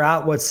figure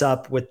out what's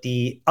up with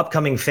the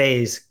upcoming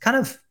phase, kind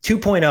of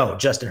 2.0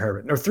 Justin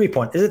Herbert, or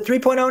 3.0. Is it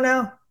 3.0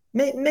 now?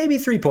 Maybe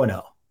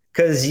 3.0,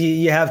 because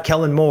you have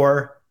Kellen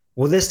Moore.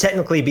 Will this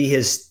technically be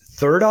his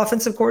third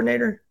offensive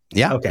coordinator?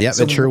 Yeah, okay. Yeah,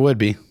 so it sure would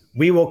be.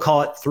 We will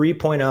call it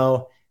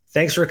 3.0.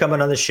 Thanks for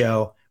coming on the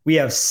show. We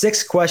have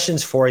 6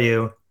 questions for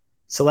you.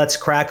 So let's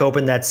crack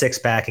open that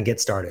 6-pack and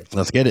get started.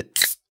 Let's get it.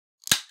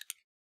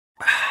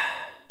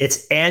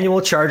 It's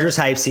annual Chargers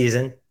hype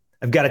season.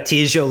 I've got to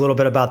tease you a little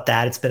bit about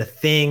that. It's been a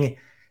thing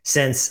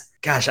since,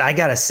 gosh, I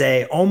got to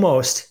say,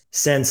 almost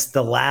since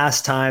the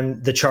last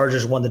time the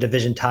Chargers won the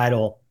division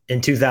title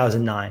in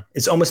 2009.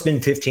 It's almost been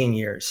 15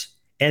 years.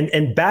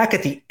 And back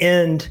at the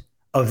end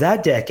of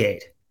that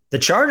decade, the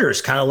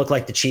Chargers kind of look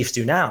like the Chiefs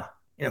do now.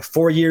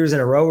 4 years in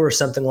a row or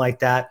something like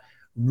that,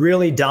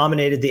 really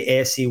dominated the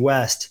AFC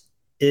West.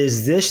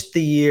 Is this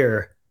the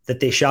year that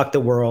they shock the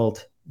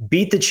world,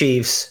 beat the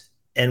Chiefs,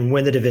 and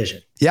win the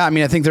division? Yeah, I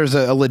mean, I think there's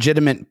a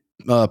legitimate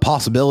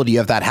possibility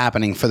of that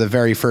happening for the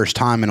very first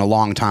time in a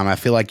long time. I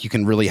feel like you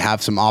can really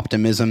have some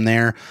optimism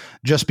there,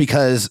 just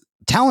because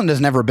talent has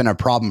never been a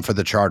problem for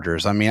the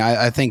Chargers. I mean,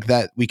 I think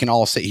that we can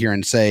all sit here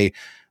and say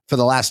for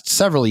the last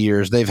several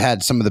years, they've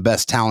had some of the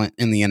best talent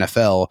in the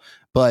NFL,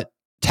 but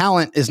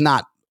talent is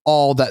not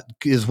all that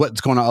is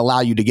what's going to allow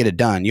you to get it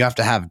done. You have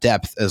to have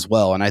depth as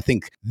well. And I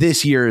think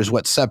this year is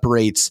what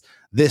separates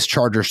this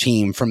Chargers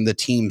team from the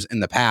teams in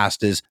the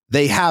past, is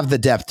they have the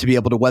depth to be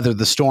able to weather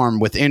the storm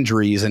with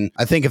injuries. And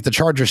I think if the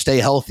Chargers stay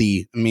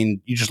healthy, I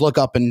mean, you just look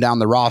up and down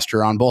the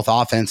roster on both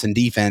offense and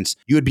defense,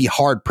 you would be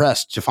hard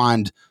pressed to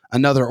find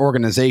another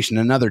organization,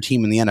 another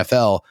team in the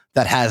NFL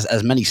that has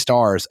as many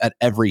stars at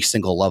every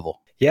single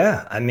level.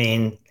 Yeah. I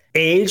mean,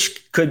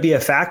 age could be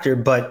a factor,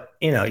 but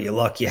you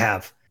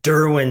have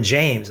Derwin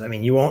James. I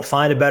mean, you won't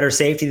find a better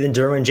safety than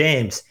Derwin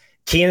James.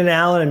 Keenan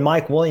Allen and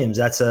Mike Williams,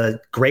 that's a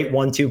great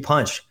 1-2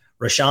 punch.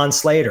 Rashawn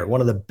Slater, one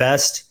of the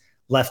best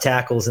left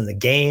tackles in the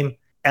game.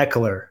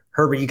 Eckler,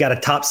 Herbert, you got a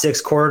top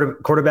 6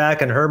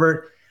 quarterback and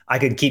Herbert. I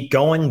could keep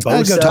going. Bosa,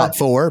 I'd go top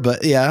 4,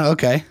 but yeah,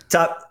 okay.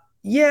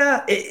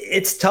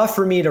 It's tough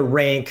for me to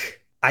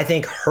rank. I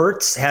think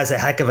Hurts has a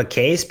heck of a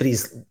case, but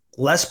he's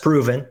less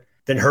proven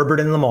than Herbert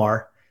and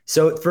Lamar.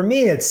 So for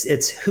me,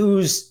 it's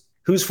who's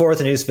fourth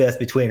and who's fifth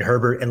between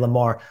Herbert and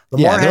Lamar.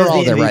 Lamar they're has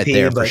all the MVP, right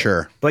there for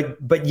sure.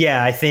 But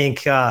yeah, I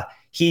think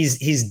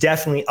he's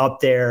definitely up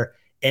there.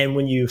 And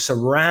when you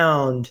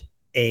surround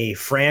a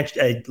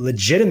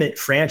legitimate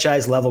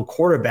franchise level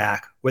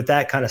quarterback with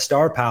that kind of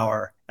star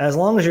power, as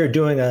long as you're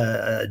doing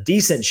a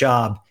decent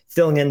job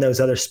filling in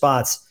those other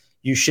spots,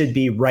 you should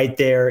be right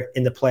there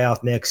in the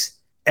playoff mix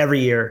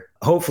every year.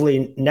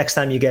 Hopefully next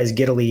time you guys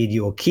get a lead,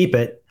 you will keep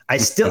it. I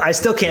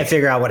still can't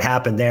figure out what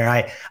happened there.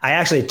 I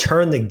actually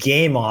turned the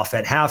game off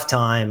at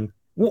halftime.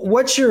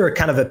 What's your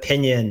kind of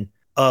opinion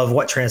of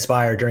what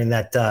transpired during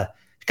that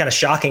kind of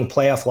shocking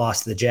playoff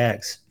loss to the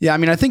Jags? Yeah, I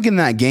mean, I think in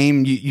that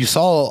game, you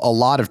saw a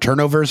lot of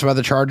turnovers by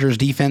the Chargers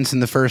defense in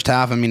the first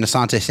half. I mean,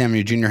 Asante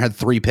Samuel Jr. had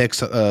 3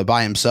 picks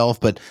by himself,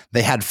 but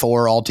they had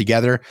 4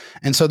 altogether.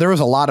 And so there was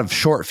a lot of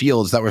short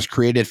fields that was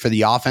created for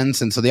the offense.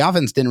 And so the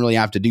offense didn't really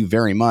have to do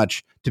very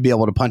much to be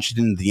able to punch it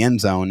into the end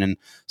zone. And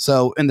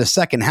so in the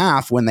second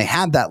half, when they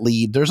had that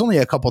lead, there's only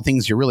a couple of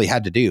things you really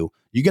had to do.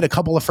 You get a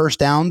couple of first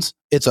downs,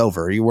 it's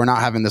over. We're not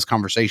having this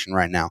conversation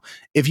right now.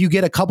 If you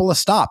get a couple of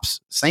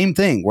stops, same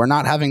thing. We're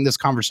not having this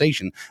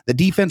conversation. The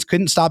defense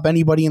couldn't stop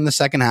anybody in the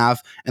second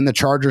half, and the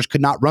Chargers could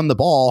not run the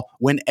ball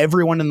when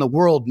everyone in the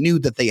world knew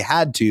that they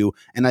had to.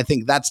 And I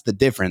think that's the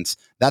difference.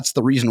 That's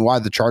the reason why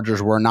the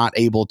Chargers were not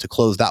able to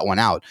close that one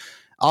out.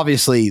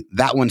 Obviously,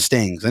 that one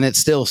stings, and it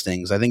still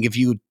stings. I think if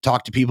you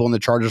talk to people in the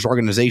Chargers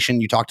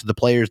organization, you talk to the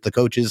players, the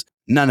coaches,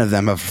 none of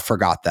them have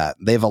forgot that.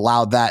 They've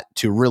allowed that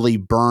to really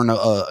burn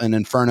an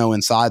inferno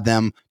inside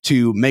them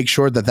to make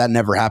sure that that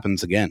never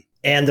happens again.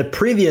 And the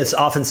previous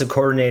offensive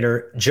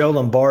coordinator, Joe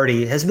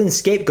Lombardi, has been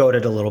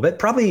scapegoated a little bit,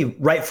 probably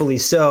rightfully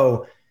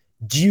so.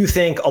 Do you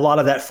think a lot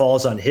of that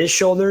falls on his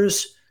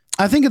shoulders?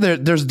 I think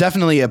there's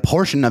definitely a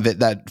portion of it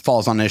that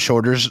falls on his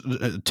shoulders.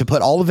 To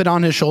put all of it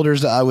on his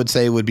shoulders, I would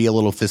say would be a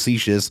little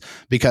facetious,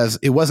 because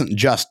it wasn't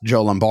just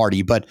Joe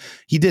Lombardi, but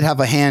he did have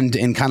a hand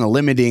in kind of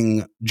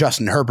limiting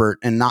Justin Herbert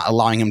and not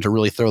allowing him to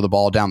really throw the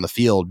ball down the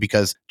field,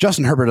 because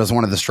Justin Herbert is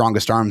one of the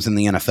strongest arms in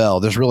the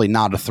NFL. There's really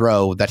not a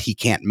throw that he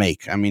can't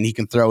make. I mean, he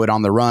can throw it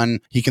on the run.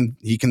 He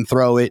can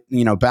throw it,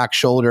 back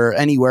shoulder,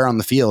 anywhere on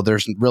the field.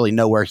 There's really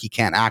nowhere he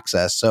can't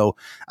access. So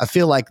I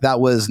feel like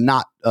that was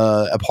not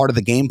a part of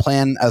the game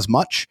plan as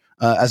much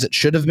as it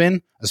should have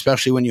been.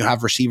 especially when you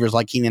have receivers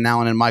like Keenan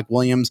Allen and Mike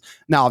Williams.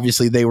 Now,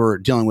 obviously, they were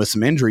dealing with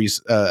some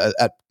injuries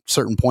at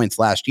certain points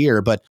last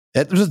year, but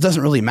it just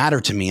doesn't really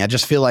matter to me. I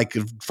just feel like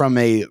from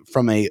an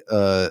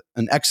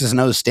X's and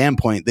O's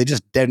standpoint, they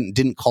just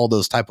didn't call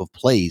those type of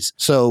plays.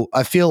 So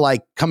I feel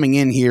like coming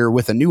in here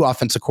with a new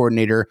offensive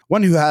coordinator,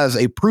 one who has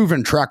a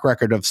proven track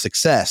record of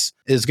success,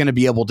 is going to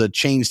be able to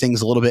change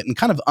things a little bit and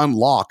kind of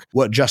unlock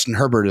what Justin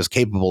Herbert is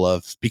capable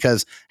of.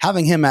 Because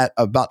having him at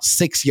about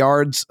 6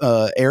 yards,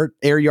 air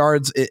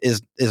yards,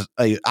 is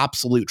a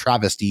absolute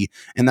travesty,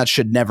 and that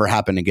should never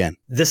happen again.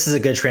 This is a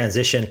good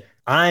transition.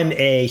 I'm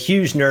a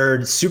huge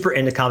nerd, super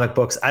into comic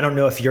books. I don't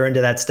know if you're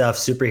into that stuff,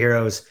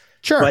 superheroes.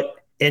 Sure. But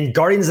in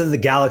Guardians of the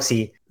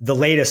Galaxy, the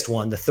latest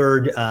one, the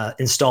third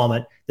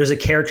installment, there's a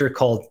character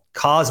called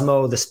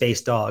Cosmo the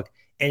Space Dog.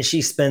 And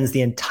she spends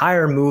the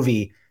entire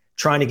movie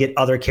trying to get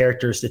other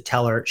characters to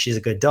tell her she's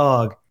a good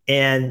dog.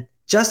 And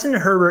Justin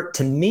Herbert,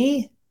 to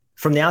me,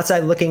 from the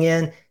outside looking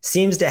in,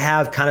 seems to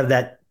have kind of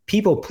that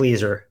people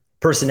pleaser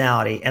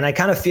personality. And I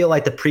kind of feel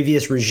like the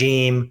previous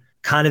regime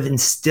kind of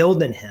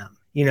instilled in him,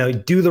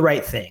 do the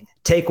right thing,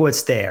 take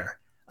what's there,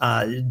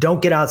 don't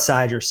get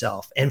outside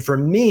yourself. And for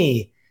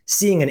me,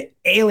 seeing an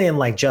alien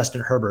like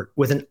Justin Herbert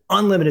with an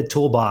unlimited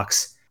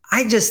toolbox,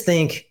 I just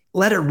think,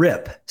 let it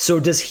rip.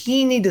 So does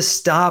he need to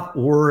stop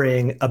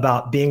worrying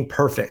about being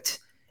perfect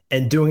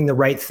and doing the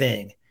right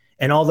thing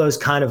and all those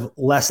kind of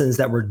lessons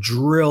that were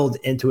drilled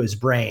into his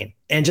brain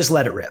and just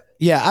let it rip?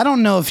 Yeah, I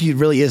don't know if he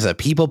really is a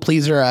people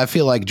pleaser. I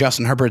feel like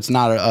Justin Herbert's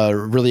not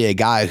really a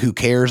guy who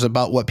cares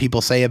about what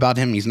people say about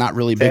him. He's not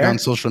really big on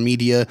social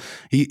media.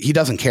 He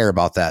doesn't care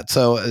about that.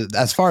 So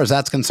as far as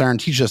that's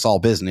concerned, he's just all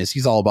business.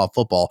 He's all about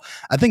football.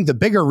 I think the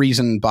bigger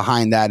reason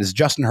behind that is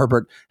Justin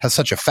Herbert has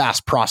such a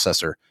fast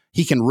processor.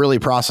 He can really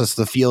process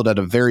the field at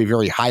a very,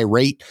 very high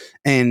rate.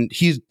 And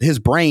his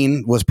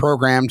brain was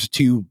programmed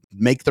to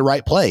make the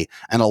right play.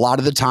 And a lot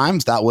of the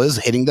times that was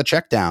hitting the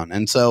check down.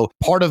 And so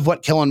part of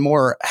what Kellen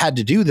Moore had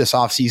to do this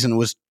offseason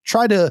was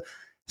try to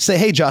say,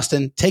 hey,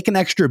 Justin, take an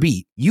extra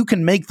beat. You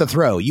can make the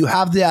throw. You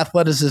have the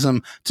athleticism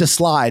to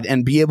slide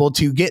and be able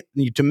to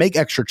make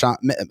extra time,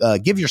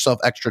 give yourself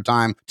extra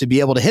time to be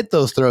able to hit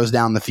those throws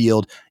down the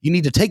field. You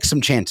need to take some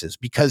chances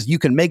because you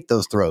can make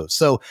those throws.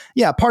 So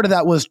yeah, part of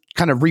that was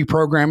kind of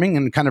reprogramming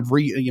and kind of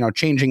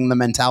changing the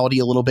mentality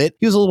a little bit.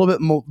 He was a little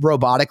bit more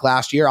robotic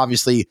last year.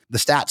 Obviously the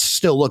stats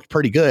still looked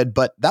pretty good,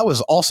 but that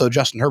was also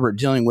Justin Herbert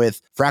dealing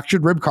with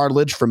fractured rib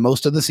cartilage for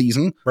most of the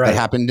season. Right. That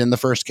happened in the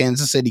first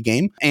Kansas City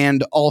game,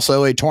 and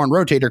also a torn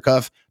rotator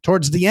cuff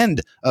towards the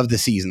end of the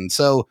season.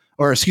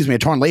 A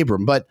torn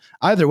labrum. But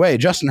either way,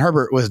 Justin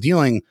Herbert was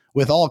dealing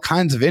with all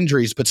kinds of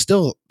injuries, but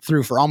still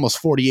threw for almost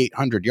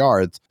 4,800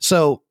 yards.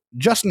 So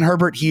Justin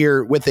Herbert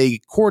here with a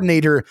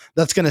coordinator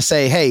that's going to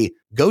say, hey,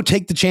 go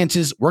take the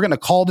chances. We're going to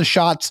call the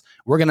shots.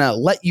 We're going to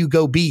let you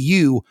go be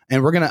you,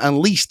 and we're going to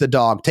unleash the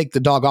dog, take the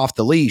dog off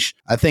the leash.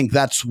 I think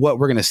that's what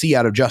we're going to see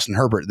out of Justin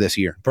Herbert this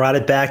year. Brought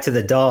it back to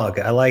the dog.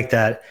 I like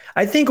that.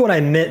 I think what I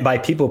meant by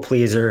people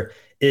pleaser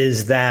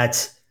is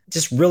that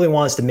just really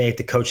wants to make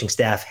the coaching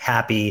staff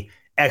happy,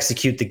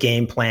 execute the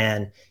game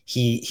plan.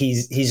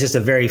 He's just a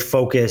very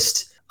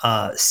focused,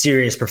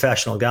 serious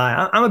professional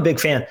guy. I'm a big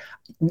fan.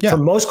 Yeah. For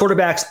most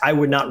quarterbacks, I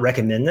would not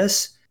recommend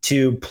this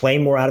to play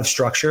more out of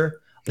structure,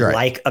 right,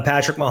 like a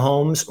Patrick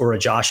Mahomes or a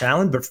Josh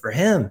Allen. But for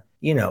him,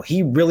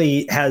 he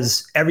really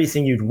has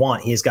everything you'd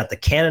want. He's got the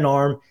cannon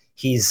arm.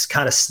 He's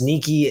kind of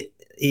sneaky.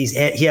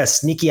 He has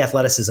sneaky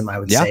athleticism, I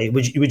would say.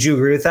 Would you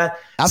agree with that?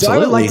 Absolutely. So I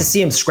would like to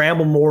see him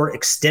scramble more,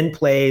 extend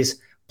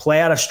plays,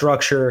 play out of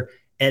structure,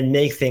 and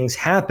make things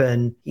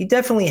happen. He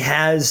definitely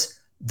has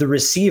the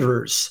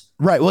receivers.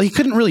 Right. Well, he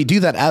couldn't really do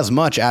that as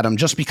much, Adam,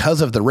 just because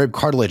of the rib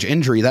cartilage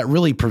injury that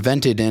really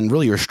prevented and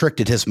really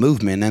restricted his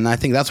movement. And I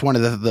think that's one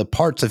of the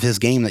parts of his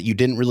game that you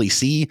didn't really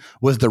see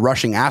was the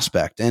rushing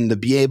aspect. And to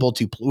be able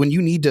to, when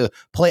you need to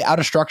play out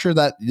of structure,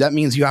 that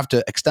means you have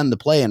to extend the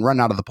play and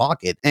run out of the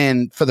pocket.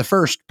 And for the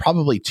first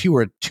probably 2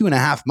 or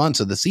 2.5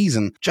 months of the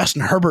season,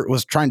 Justin Herbert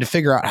was trying to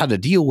figure out how to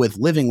deal with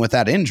living with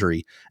that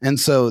injury.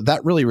 And so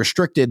that really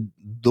restricted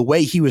the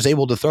way he was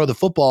able to throw the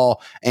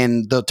football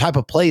and the type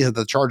of plays that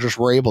the Chargers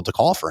were able to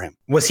call for him.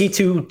 Was he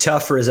too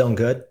tough for his own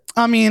good?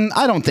 I mean,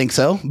 I don't think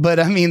so. But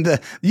I mean,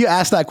 you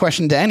ask that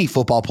question to any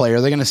football player,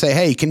 they're going to say,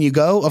 hey, can you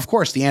go? Of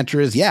course, the answer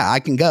is, yeah, I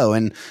can go.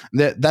 And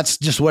that's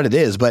just what it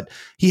is. But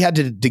he had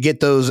to get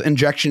those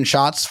injection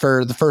shots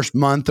for the first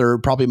month or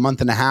probably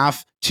month and a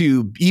half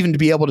to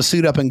be able to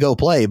suit up and go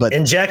play. But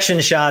injection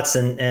shots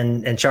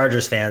and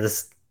Chargers fans,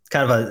 it's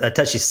kind of a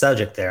touchy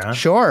subject there, huh?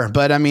 Sure.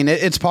 But I mean,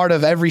 it's part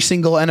of every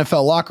single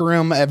NFL locker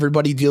room.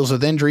 Everybody deals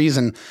with injuries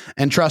and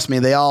trust me,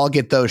 they all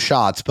get those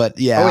shots. But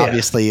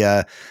obviously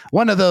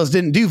one of those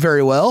didn't do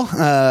very well,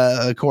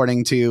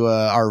 according to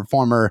our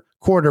former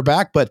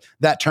quarterback, but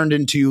that turned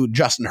into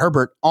Justin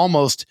Herbert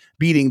almost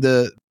beating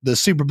the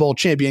Super Bowl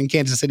champion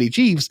Kansas City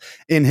Chiefs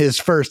in his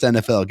first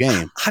NFL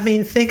game. I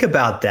mean, think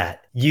about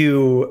that.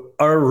 You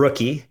are a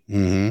rookie.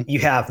 Mm-hmm. You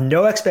have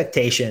no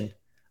expectation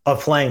of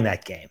playing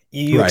that game.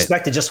 You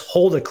expect to just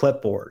hold a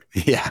clipboard.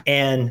 Yeah.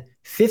 And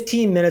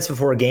 15 minutes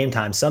before game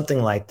time,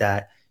 something like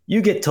that,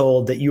 you get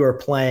told that you are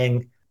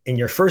playing in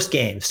your first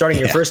game, starting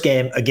your first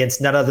game against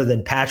none other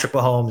than Patrick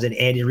Mahomes and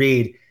Andy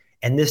Reid.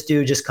 And this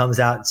dude just comes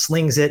out and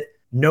slings it.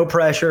 No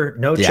pressure,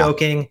 no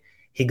choking.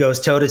 He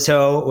goes toe to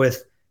toe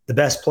with the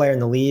best player in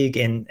the league.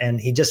 And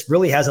he just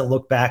really hasn't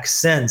looked back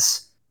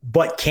since.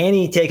 But can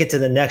he take it to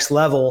the next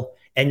level?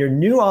 And your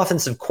new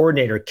offensive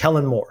coordinator,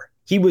 Kellen Moore,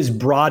 he was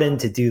brought in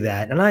to do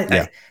that. And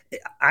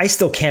I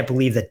still can't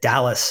believe that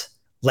Dallas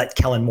let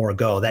Kellen Moore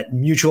go, that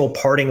mutual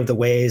parting of the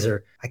ways,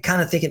 or I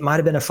kind of think it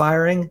might've been a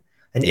firing.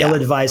 An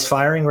ill-advised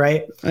firing,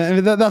 right? I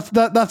mean,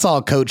 that's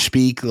all coach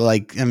speak.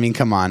 Like, I mean,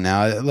 come on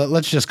now.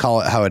 Let's just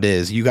call it how it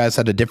is. You guys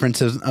had a difference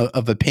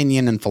of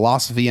opinion and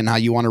philosophy and how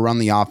you want to run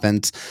the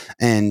offense,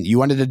 and you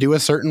wanted to do a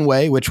certain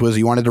way, which was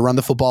you wanted to run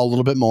the football a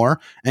little bit more,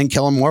 and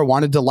Kellen Moore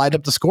wanted to light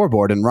up the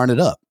scoreboard and run it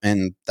up,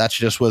 and that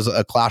just was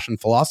a clash in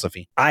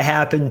philosophy. I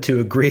happen to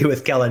agree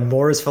with Kellen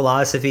Moore's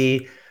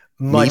philosophy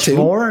much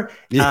more.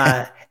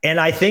 And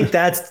I think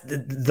that's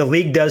the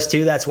league does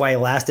too. That's why he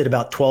lasted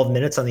about 12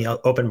 minutes on the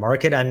open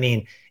market. I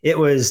mean, it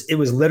was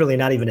literally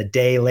not even a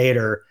day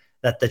later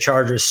that the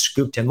Chargers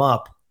scooped him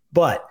up.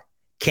 But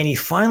can he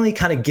finally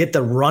kind of get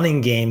the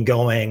running game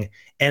going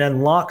and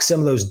unlock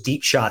some of those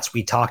deep shots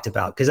we talked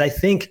about? Because I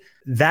think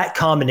that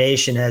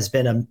combination has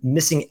been a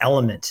missing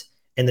element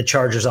in the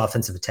Chargers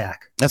offensive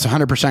attack. That's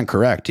 100%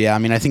 correct. Yeah. I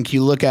mean, I think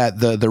you look at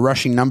the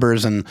rushing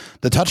numbers and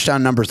the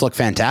touchdown numbers look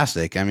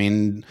fantastic. I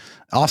mean,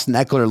 Austin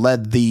Eckler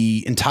led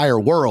the entire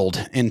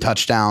world in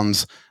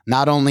touchdowns,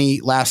 not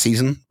only last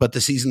season, but the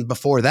season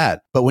before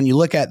that. But when you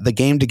look at the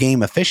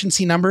game-to-game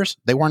efficiency numbers,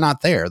 they were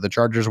not there. The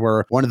Chargers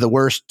were one of the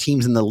worst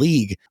teams in the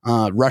league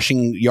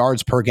rushing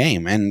yards per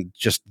game. And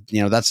just,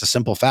 that's a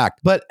simple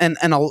fact. But, and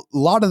a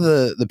lot of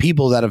the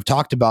people that have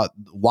talked about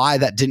why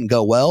that didn't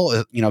go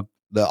well,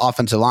 the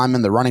offensive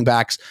linemen, the running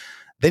backs,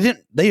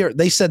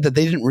 they said that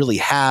they didn't really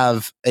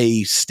have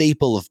a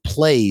staple of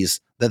plays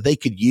that they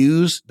could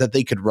use, that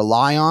they could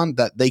rely on,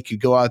 that they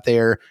could go out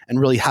there and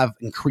really have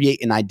and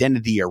create an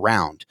identity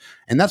around.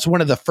 And that's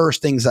one of the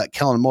first things that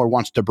Kellen Moore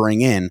wants to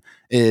bring in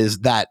is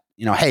that,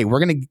 hey,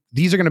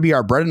 these are going to be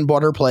our bread and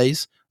butter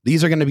plays.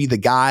 These are going to be the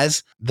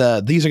guys,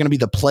 these are going to be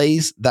the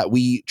plays that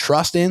we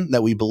trust in,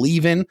 that we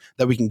believe in,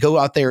 that we can go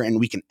out there and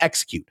we can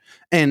execute.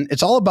 And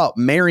it's all about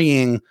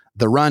marrying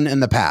the run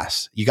and the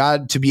pass. You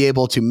got to be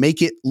able to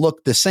make it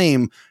look the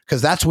same,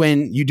 because that's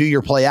when you do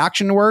your play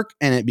action work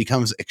and it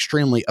becomes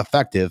extremely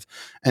effective.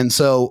 And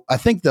so I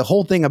think the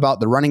whole thing about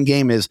the running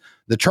game is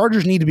the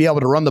Chargers need to be able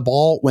to run the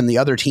ball when the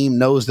other team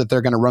knows that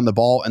they're going to run the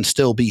ball and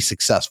still be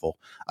successful.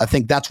 I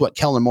think that's what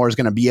Kellen Moore is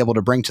going to be able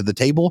to bring to the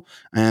table.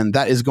 And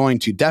that is going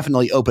to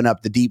definitely open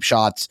up the deep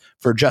shots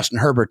for Justin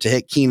Herbert to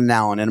hit Keenan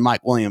Allen and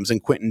Mike Williams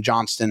and Quentin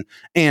Johnston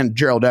and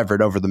Gerald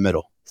Everett over the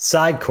middle.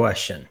 Side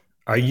question.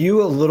 Are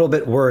you a little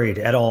bit worried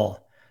at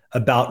all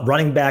about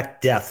running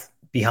back depth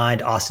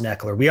behind Austin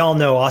Eckler? We all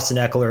know Austin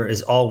Eckler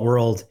is all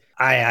world.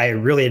 I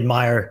really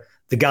admire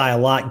the guy a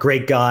lot.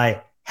 Great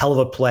guy, hell of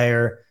a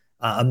player,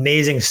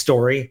 amazing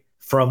story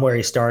from where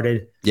he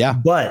started. Yeah.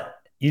 But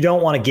you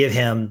don't want to give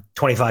him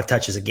 25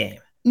 touches a game.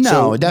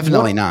 No,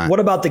 definitely not. What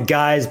about the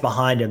guys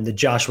behind him, the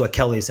Joshua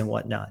Kellys and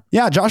whatnot?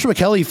 Yeah, Joshua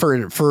Kelly,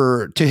 for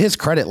to his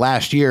credit,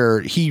 last year,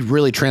 he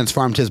really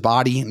transformed his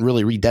body and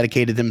really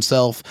rededicated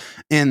himself,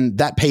 and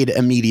that paid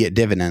immediate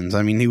dividends.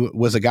 I mean, he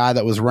was a guy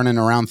that was running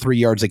around 3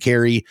 yards a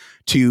carry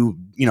to,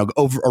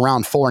 over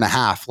around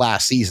 4.5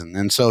 last season.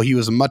 And so he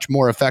was much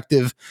more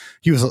effective.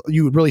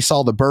 You really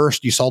saw the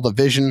burst, you saw the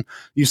vision,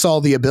 you saw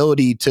the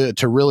ability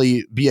to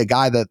really be a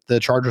guy that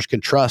the Chargers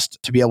can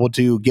trust to be able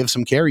to give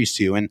some carries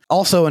to. And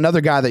also another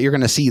guy that you're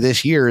going to see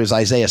this year is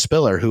Isaiah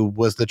Spiller, who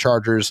was the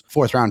Chargers'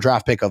 4th round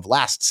draft pick of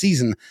last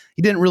season.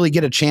 He didn't really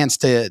get a chance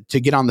to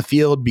get on the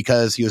field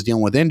because he was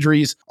dealing with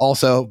injuries.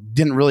 Also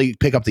didn't really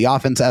pick up the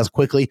offense as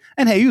quickly.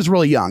 And hey, he was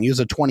really young. He was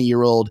a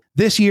 20-year-old.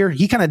 This year,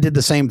 he kind of did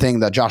the same thing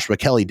that Joshua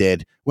Kelly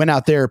did. Went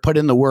out there, put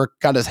in the work,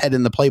 got his head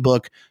in the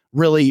playbook,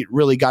 really,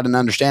 really got an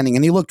understanding,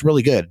 and he looked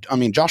really good. I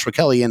mean, Joshua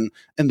Kelly in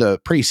the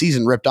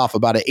preseason ripped off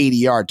about an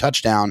 80-yard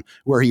touchdown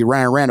where he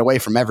ran away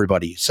from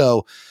everybody.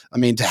 So, I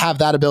mean, to have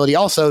that ability.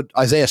 Also,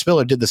 Isaiah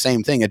Spiller did the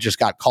same thing. It just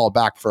got called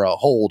back for a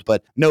hold,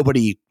 but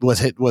nobody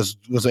was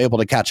able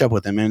to catch up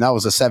with him. And that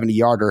was a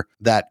 70-yarder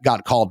that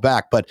got called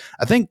back. But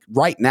I think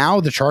right now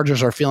the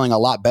Chargers are feeling a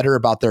lot better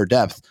about their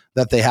depth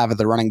that they have at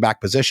the running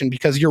back position,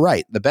 because you're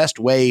right. The best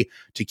way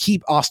to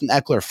keep Austin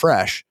Eckler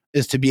fresh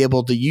is to be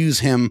able to use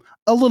him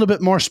a little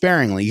bit more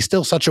sparingly. He's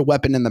still such a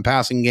weapon in the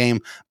passing game,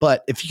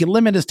 but if you can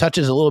limit his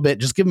touches a little bit,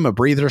 just give him a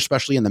breather,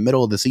 especially in the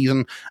middle of the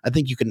season, I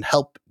think you can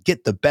help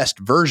get the best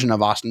version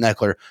of Austin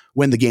Eckler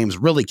when the games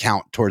really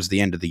count towards the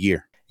end of the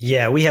year.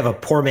 Yeah, we have a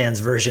poor man's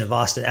version of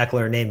Austin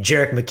Eckler named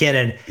Jerick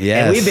McKinnon.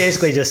 Yes. And we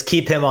basically just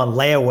keep him on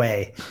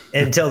layaway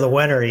until the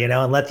winter,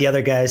 and let the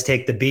other guys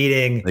take the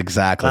beating.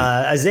 Exactly.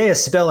 Isaiah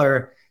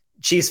Spiller,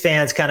 Chiefs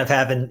fans kind of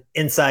have an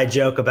inside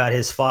joke about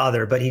his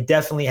father, but he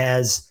definitely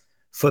has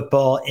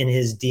football in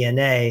his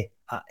DNA.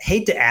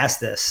 Hate to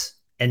ask this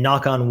and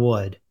knock on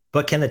wood,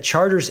 but can the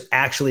Chargers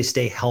actually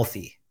stay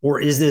healthy?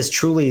 Or is this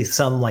truly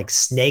some like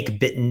snake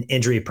bitten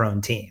injury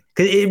prone team?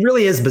 Because it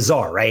really is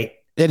bizarre, right?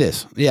 It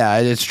is. Yeah,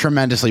 it's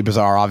tremendously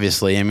bizarre,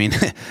 obviously. I mean,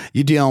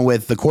 you're dealing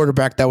with the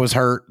quarterback that was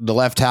hurt, the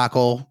left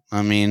tackle,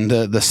 I mean,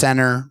 the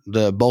center,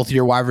 both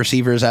your wide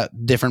receivers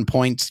at different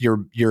points,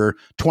 your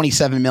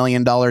 $27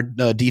 million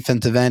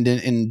defensive end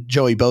in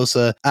Joey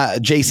Bosa,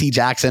 JC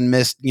Jackson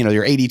missed,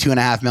 your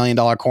 $82.5 million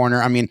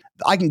corner. I mean,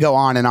 I can go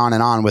on and on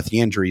and on with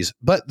the injuries,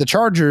 but the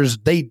Chargers,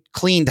 they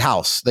cleaned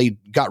house. They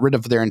got rid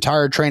of their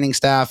entire training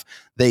staff.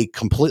 They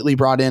completely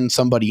brought in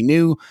somebody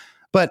new.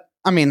 But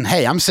I mean,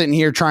 hey, I'm sitting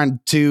here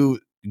trying to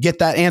get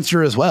that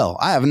answer as well.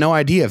 I have no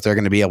idea if they're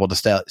going to be able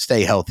to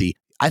stay healthy.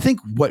 I think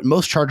what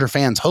most Charger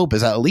fans hope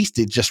is at least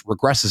it just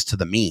regresses to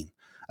the mean.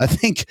 I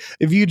think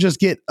if you just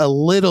get a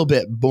little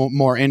bit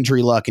more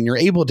injury luck and you're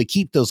able to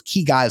keep those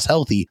key guys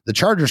healthy, the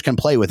Chargers can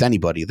play with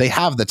anybody. They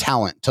have the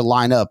talent to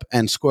line up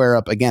and square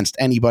up against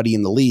anybody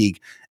in the league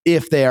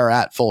if they are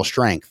at full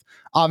strength.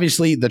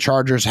 Obviously, the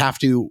Chargers have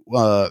to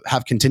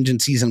have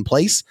contingencies in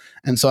place.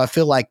 And so I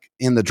feel like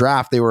in the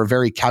draft, they were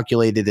very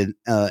calculated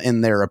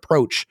in their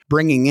approach,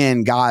 bringing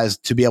in guys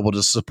to be able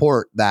to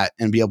support that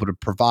and be able to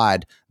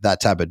provide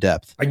that type of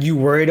depth. Are you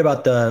worried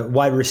about the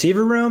wide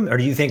receiver room, or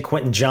do you think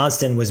Quentin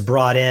Johnston was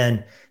brought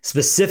in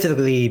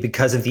specifically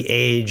because of the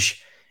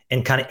age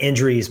and kind of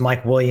injuries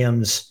Mike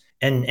Williams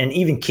and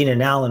even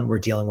Keenan Allen were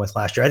dealing with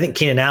last year? I think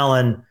Keenan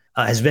Allen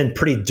has been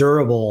pretty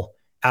durable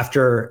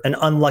after an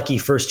unlucky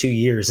first 2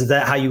 years. Is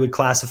that how you would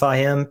classify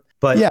him?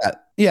 But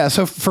yeah.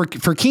 So for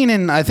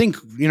Keenan, I think,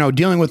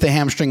 dealing with the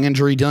hamstring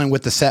injury, dealing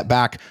with the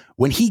setback,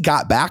 when he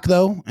got back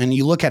though, and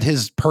you look at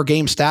his per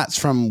game stats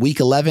from week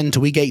 11 to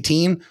week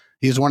 18,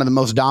 he was one of the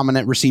most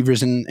dominant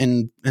receivers in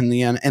the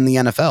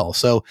NFL.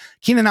 So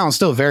Keenan Allen's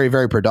still very,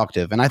 very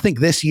productive. And I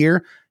think this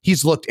year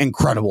he's looked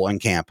incredible in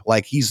camp.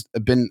 Like he's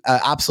been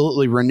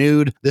absolutely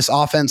renewed. This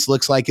offense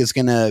looks like it's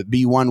going to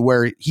be one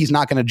where he's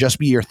not going to just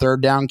be your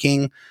third down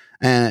king.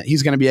 And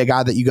he's going to be a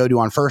guy that you go to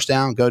on first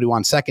down, go to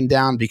on second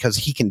down, because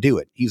he can do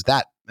it. He's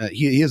that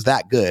he is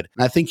that good.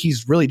 And I think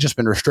he's really just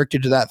been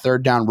restricted to that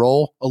third down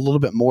role a little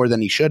bit more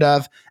than he should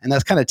have. And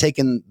that's kind of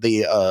taken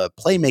the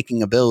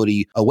playmaking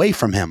ability away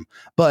from him.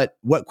 But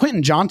what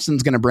Quentin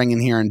Johnston's going to bring in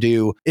here and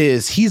do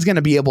is he's going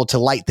to be able to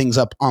light things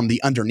up on the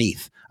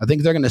underneath. I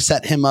think they're going to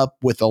set him up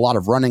with a lot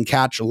of run and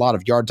catch, a lot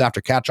of yards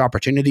after catch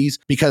opportunities,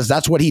 because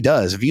that's what he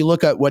does. If you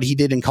look at what he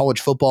did in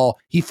college football,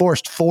 he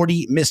forced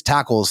 40 missed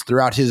tackles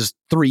throughout his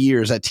 3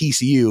 years at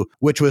TCU,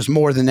 which was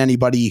more than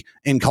anybody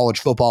in college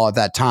football at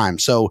that time.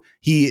 So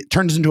he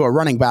turns into a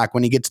running back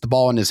when he gets the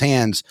ball in his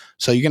hands.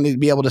 So you're going to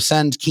be able to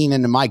send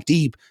Keenan and Mike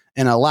deep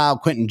and allow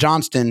Quentin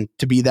Johnston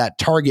to be that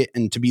target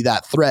and to be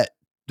that threat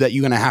that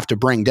you're going to have to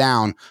bring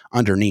down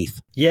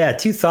underneath. Yeah,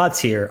 two thoughts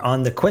here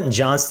on the Quentin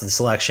Johnston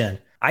selection.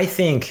 I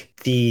think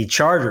the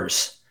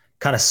Chargers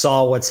kind of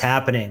saw what's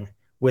happening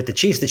with the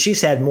Chiefs. The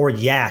Chiefs had more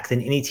yak than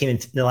any team in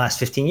the last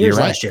 15 years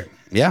last year.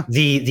 Yeah.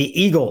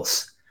 The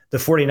Eagles, the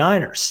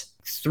 49ers,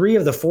 3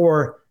 of the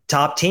 4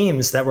 top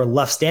teams that were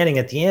left standing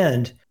at the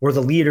end were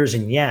the leaders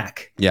in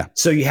yak. Yeah.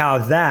 So you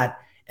have that.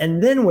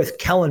 And then with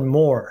Kellen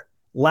Moore,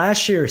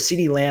 last year,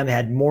 CeeDee Lamb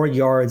had more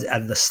yards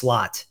out of the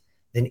slot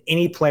than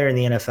any player in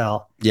the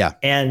NFL. Yeah.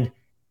 And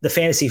the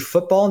fantasy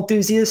football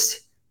enthusiast,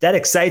 that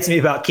excites me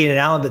about Keenan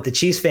Allen, but the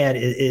Chiefs fan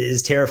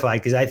is terrified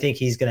because I think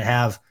he's going to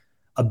have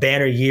a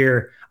banner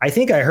year. I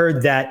think I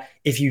heard that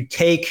if you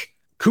take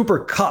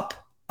Cooper Kupp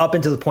up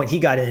until the point he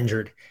got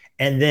injured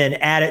and then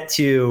add it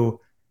to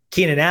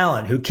Keenan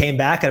Allen, who came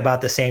back at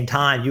about the same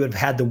time, you would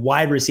have had the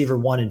wide receiver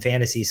 1 in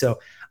fantasy. So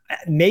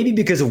maybe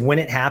because of when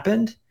it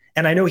happened,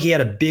 and I know he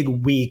had a big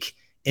week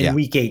in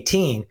week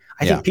 18,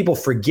 I think people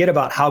forget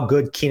about how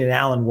good Keenan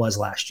Allen was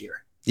last year.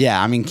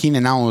 Yeah, I mean,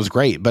 Keenan Allen was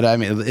great, but I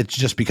mean, it's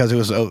just because it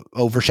was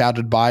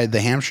overshadowed by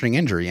the hamstring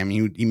injury. I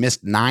mean, he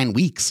missed 9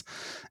 weeks.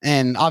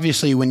 And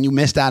obviously, when you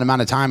miss that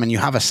amount of time and you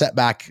have a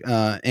setback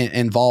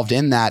involved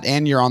in that,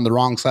 and you're on the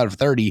wrong side of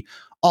 30,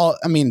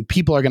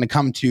 people are going to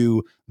come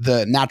to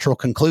the natural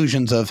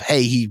conclusions of,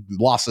 hey, he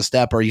lost a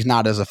step or he's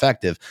not as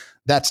effective.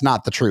 That's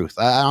not the truth.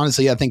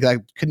 Honestly, I think that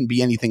couldn't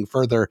be anything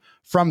further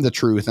from the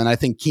truth. And I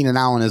think Keenan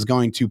Allen is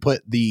going to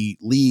put the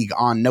league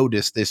on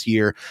notice this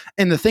year.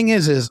 And the thing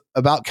is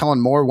about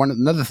Kellen Moore,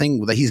 another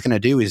thing that he's going to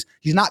do is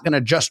he's not going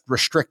to just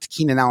restrict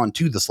Keenan Allen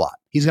to the slot.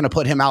 He's going to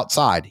put him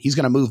outside. He's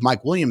going to move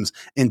Mike Williams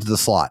into the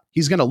slot.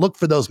 He's going to look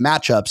for those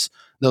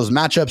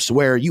matchups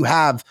where you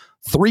have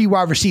 3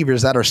 wide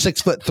receivers that are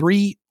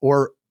 6'3"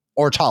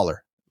 or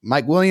taller.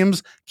 Mike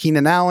Williams,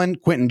 Keenan Allen,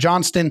 Quentin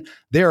Johnston,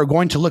 they are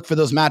going to look for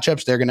those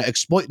matchups. They're going to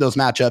exploit those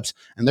matchups,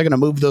 and they're going to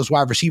move those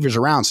wide receivers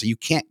around so you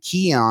can't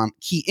key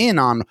in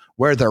on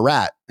where they're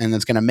at, and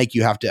it's going to make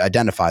you have to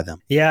identify them.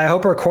 Yeah, I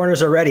hope our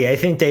corners are ready. I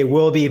think they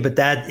will be, but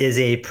that is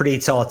a pretty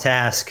tall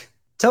task.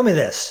 Tell me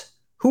this.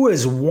 Who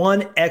is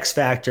one X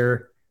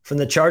factor from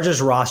the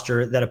Chargers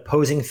roster that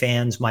opposing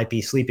fans might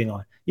be sleeping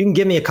on? You can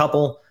give me a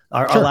couple.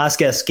 Our last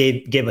guest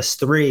gave us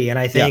 3, and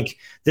I think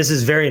this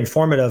is very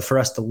informative for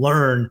us to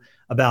learn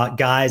about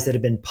guys that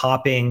have been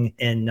popping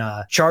in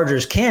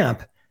Chargers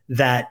camp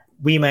that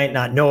we might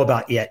not know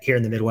about yet here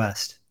in the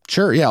Midwest.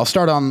 Sure. Yeah. I'll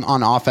start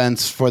on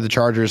offense for the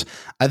Chargers.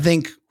 I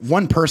think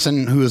one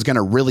person who is going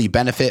to really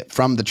benefit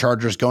from the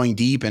Chargers going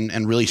deep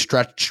and really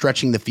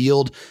stretching the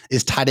field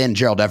is tight end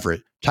Gerald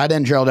Everett. Tight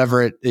end Gerald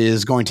Everett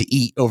is going to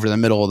eat over the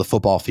middle of the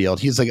football field.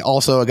 He's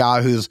also a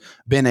guy who's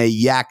been a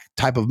yak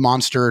type of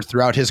monster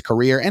throughout his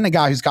career and a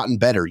guy who's gotten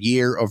better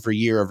year over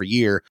year over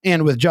year.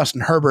 And with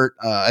Justin Herbert,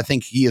 I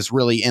think he is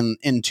really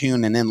in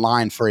tune and in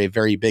line for a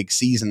very big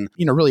season,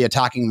 really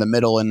attacking the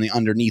middle and the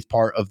underneath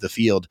part of the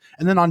field.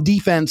 And then on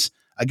defense,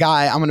 a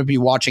guy I'm going to be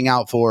watching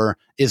out for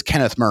is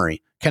Kenneth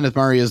Murray. Kenneth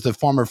Murray is the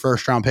former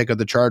first-round pick of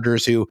the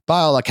Chargers who, by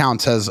all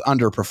accounts, has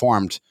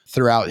underperformed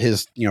throughout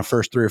his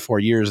first 3 or 4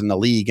 years in the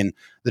league. And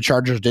the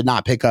Chargers did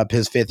not pick up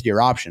his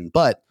fifth-year option.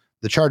 But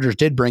the Chargers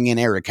did bring in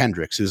Eric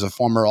Kendricks, who's a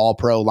former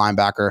all-pro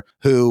linebacker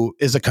who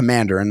is a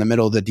commander in the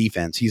middle of the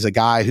defense. He's a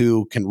guy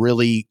who can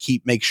really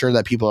make sure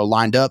that people are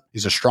lined up.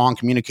 He's a strong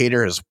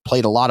communicator, has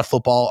played a lot of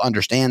football,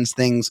 understands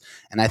things.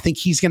 And I think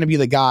he's going to be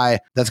the guy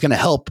that's going to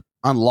help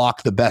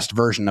unlock the best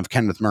version of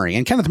Kenneth Murray.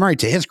 And Kenneth Murray,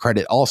 to his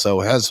credit,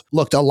 also has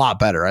looked a lot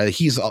better.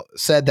 He's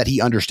said that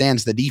he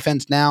understands the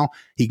defense now.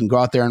 He can go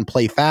out there and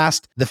play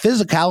fast. The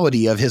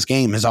physicality of his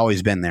game has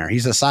always been there.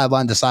 He's a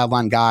sideline to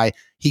sideline guy.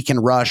 He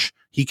can rush.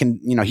 He can,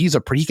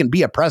 he can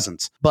be a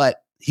presence, but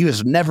he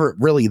was never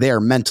really there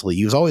mentally.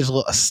 He was always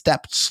a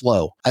step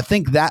slow. I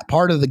think that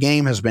part of the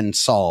game has been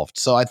solved.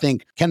 So I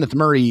think Kenneth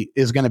Murray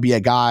is going to be a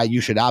guy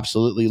you should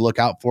absolutely look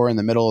out for in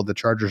the middle of the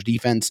Chargers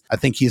defense. I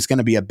think he's going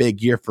to be a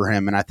big year for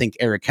him. And I think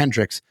Eric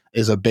Kendricks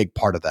is a big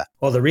part of that.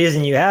 Well, the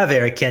reason you have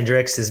Eric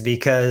Kendricks is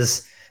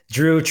because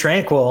Drew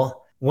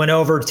Tranquil went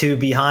over to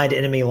behind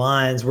enemy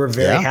lines. We're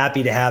very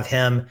happy to have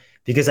him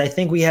because I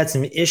think we had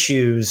some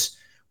issues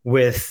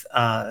with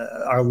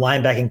our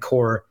linebacking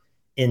core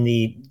in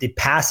the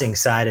passing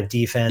side of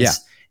defense. Yeah.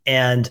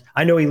 And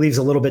I know he leaves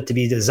a little bit to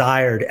be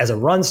desired as a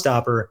run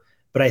stopper,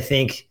 but I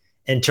think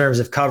in terms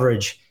of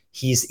coverage,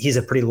 he's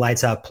a pretty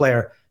lights out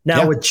player.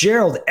 Now with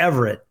Gerald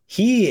Everett,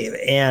 he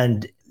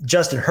and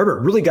Justin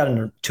Herbert really got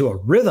into a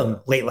rhythm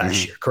late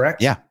last year,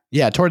 correct? Yeah.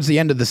 Yeah, towards the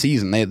end of the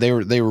season, they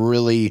were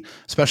really,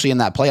 especially in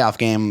that playoff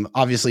game.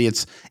 Obviously,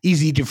 it's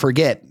easy to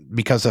forget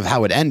because of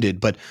how it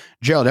ended, but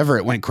Gerald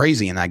Everett went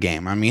crazy in that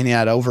game. I mean, he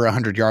had over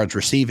 100 yards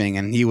receiving,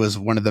 and he was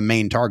one of the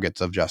main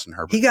targets of Justin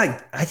Herbert.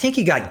 I think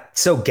he got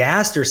so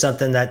gassed or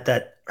something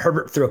that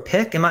Herbert threw a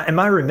pick. Am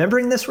I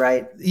remembering this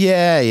right?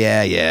 Yeah.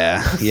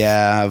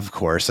 Of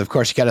course, you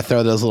got to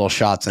throw those little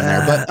shots in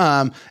there.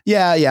 But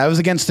it was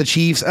against the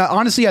Chiefs.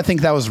 Honestly, I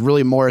think that was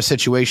really more a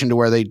situation to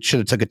where they should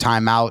have took a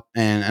timeout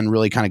and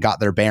really kind of got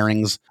their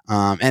bearings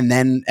and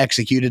then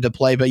executed a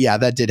play. But yeah,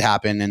 that did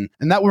happen, and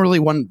that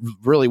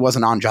really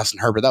wasn't on Justin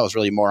Herbert. That was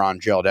really more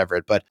on Gerald Everett.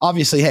 But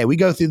obviously, hey, we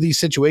go through these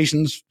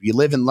situations. You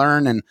live and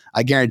learn, and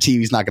I guarantee you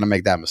he's not going to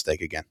make that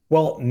mistake again.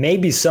 Well,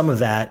 maybe some of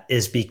that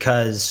is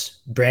because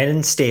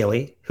Brandon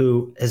Staley,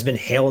 who has been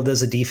hailed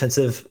as a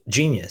defensive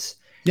genius,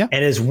 and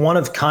is one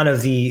of kind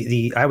of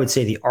the I would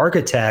say the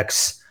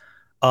architects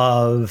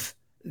of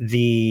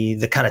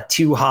the kind of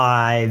too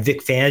high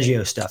Vic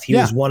Fangio stuff. He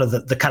was one of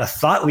the kind of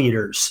thought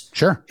leaders,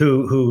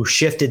 who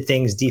shifted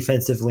things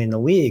defensively in the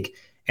league.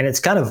 And it's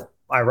kind of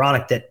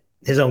ironic that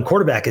his own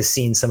quarterback has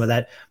seen some of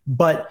that.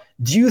 But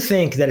do you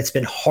think that it's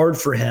been hard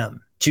for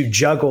him to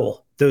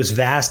juggle those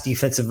vast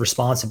defensive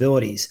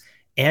responsibilities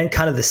and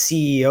kind of the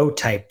CEO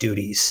type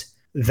duties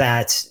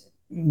that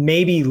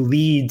maybe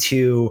lead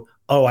to,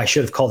 I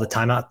should have called a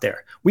timeout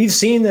there? We've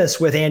seen this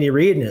with Andy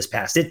Reid in his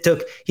past.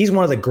 He's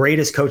one of the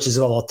greatest coaches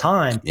of all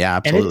time. Yeah,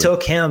 absolutely. And it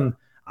took him,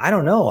 I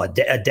don't know,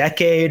 a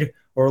decade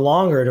or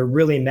longer to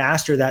really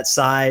master that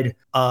side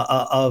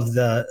of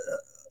the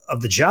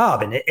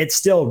job. And it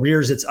still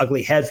rears its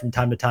ugly head from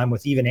time to time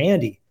with even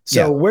Andy.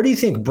 So where do you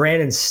think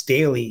Brandon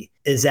Staley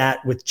is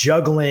at with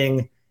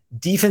juggling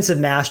defensive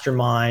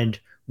mastermind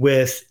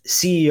with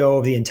CEO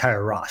of the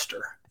entire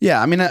roster?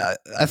 Yeah, I mean,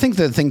 I think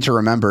the thing to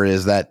remember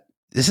is that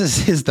this is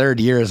his third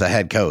year as a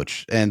head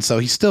coach. And so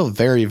he's still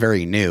very,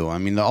 very new. I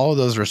mean, all of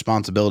those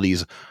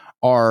responsibilities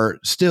are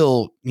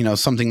still,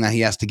 something that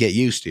he has to get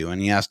used to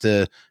and he has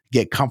to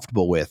get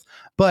comfortable with.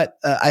 But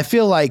I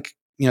feel like,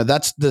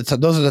 those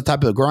are the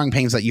type of growing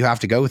pains that you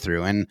have to go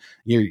through, and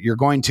you're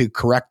going to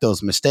correct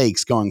those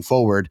mistakes going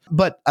forward.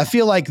 But I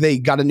feel like they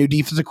got a new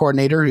defensive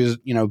coordinator who's,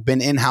 been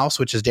in-house,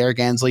 which is Derek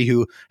Ansley,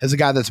 who is a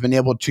guy that's been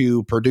able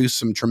to produce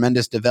some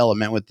tremendous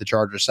development with the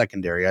Chargers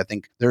secondary. I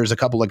think there's a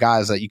couple of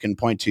guys that you can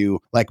point to,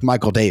 like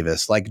Michael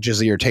Davis, like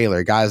Jazeer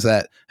Taylor, guys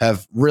that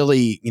have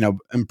really,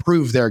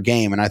 improved their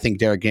game. And I think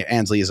Derek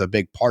Ansley is a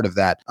big part of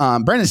that.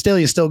 Brandon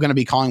Staley is still going to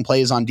be calling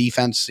plays on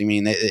defense. I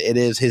mean, it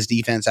is his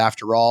defense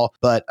after all,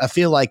 but I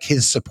feel like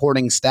his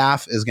supporting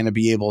staff is going to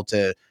be able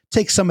to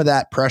take some of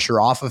that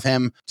pressure off of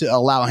him to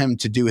allow him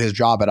to do his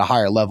job at a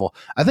higher level.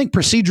 I think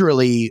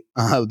procedurally,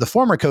 the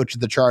former coach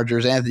of the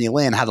Chargers, Anthony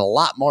Lynn, had a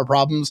lot more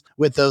problems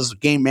with those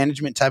game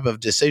management type of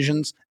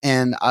decisions.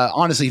 And I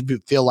honestly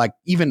feel like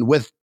even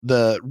with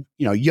the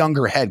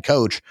younger head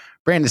coach,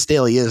 Brandon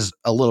Staley is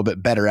a little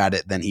bit better at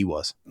it than he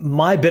was.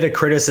 My bit of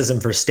criticism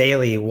for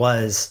Staley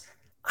was,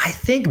 I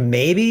think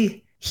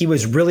maybe he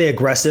was really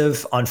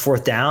aggressive on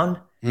fourth down,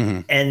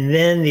 And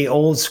then the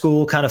old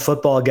school kind of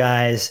football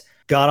guys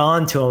got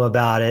on to him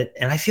about it.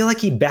 And I feel like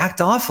he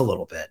backed off a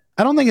little bit.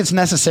 I don't think it's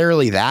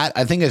necessarily that.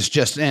 I think it's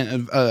just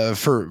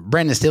for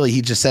Brandon Staley,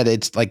 he just said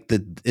it's like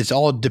it's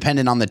all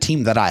dependent on the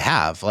team that I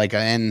have. Like,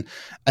 and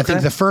I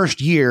think the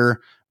first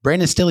year,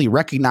 Brandon Staley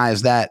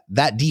recognized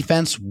that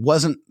defense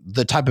wasn't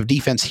the type of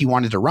defense he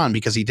wanted to run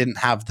because he didn't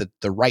have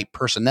the right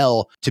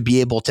personnel to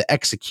be able to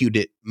execute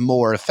it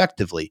more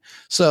effectively.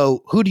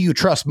 So who do you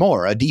trust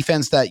more? A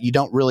defense that you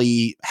don't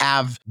really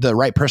have the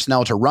right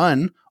personnel to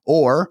run,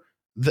 or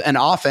an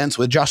offense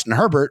with Justin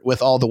Herbert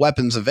with all the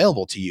weapons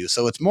available to you?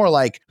 So it's more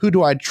like, who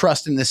do I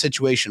trust in this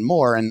situation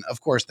more? And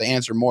of course, the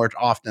answer more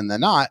often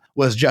than not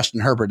was Justin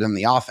Herbert in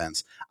the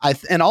offense.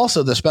 And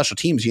also the special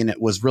teams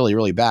unit was really,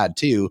 really bad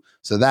too.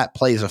 So that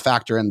plays a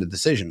factor in the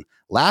decision.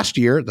 Last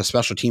year, the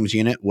special teams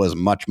unit was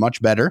much,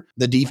 much better.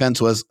 The defense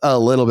was a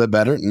little bit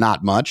better,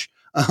 not much.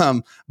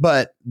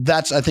 But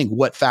that's, I think,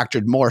 what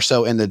factored more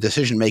so in the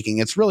decision making.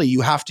 It's really,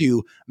 you have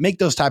to make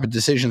those type of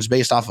decisions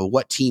based off of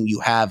what team you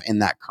have in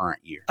that current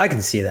year. I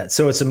can see that.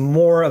 So it's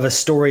more of a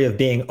story of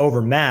being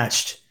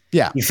overmatched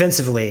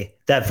defensively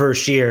that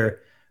first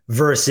year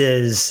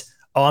versus,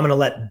 I'm going to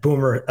let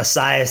Boomer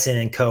Esiason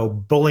and co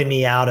bully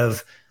me out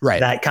of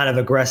that kind of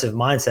aggressive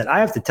mindset. I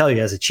have to tell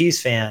you, as a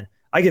Chiefs fan,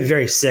 I get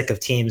very sick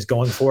of teams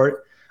going for it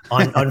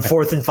on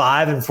 4th and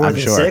 5 and 4th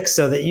and 6.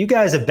 So that you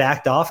guys have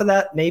backed off of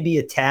that maybe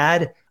a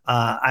tad.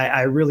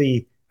 I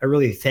really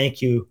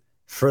thank you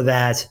for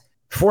that.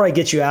 Before I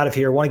get you out of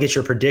here, I want to get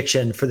your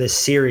prediction for this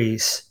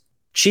series.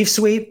 Chiefs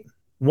sweep,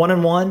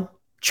 1-1,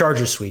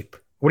 Chargers sweep.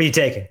 What are you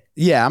taking?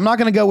 Yeah, I'm not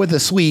going to go with a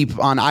sweep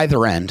on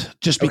either end,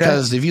 just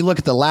because if you look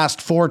at the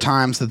last 4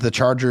 times that the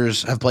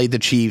Chargers have played the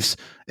Chiefs,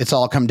 it's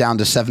all come down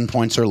to 7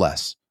 points or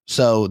less.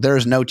 So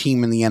there's no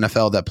team in the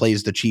NFL that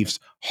plays the Chiefs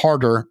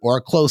harder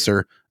or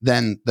closer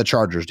than the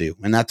Chargers do,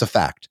 and that's a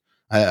fact.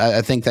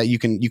 I think that you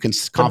can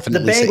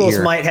confidently the Bengals sit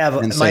here might have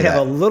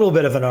a little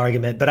bit of an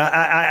argument, but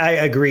I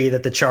agree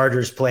that the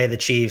Chargers play the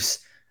Chiefs.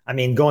 I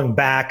mean, going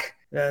back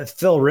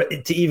Phil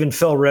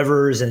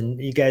Rivers, and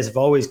you guys have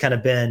always kind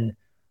of been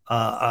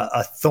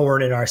a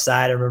thorn in our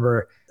side. I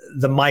remember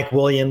the Mike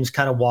Williams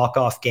kind of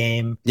walk-off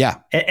game. Yeah.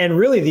 And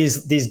really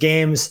these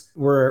games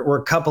were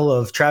a couple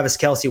of Travis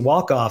Kelce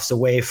walk-offs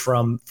away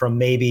from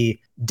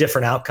maybe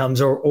different outcomes,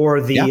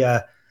 or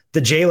the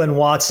Jalen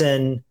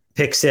Watson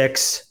pick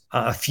six,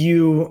 a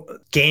few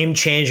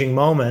game-changing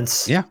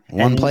moments. Yeah.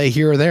 One play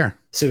here or there.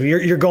 So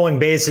you're going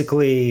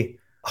basically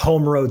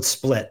home road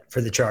split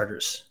for the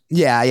Chargers.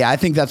 Yeah, I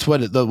think that's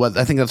what's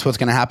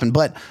going to happen.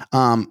 But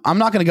I'm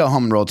not going to go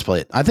home road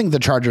split. I think the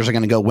Chargers are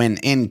going to go win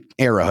in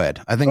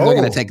Arrowhead. I think they're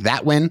going to take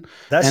that win.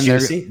 That's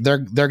juicy. They're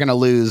going to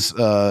lose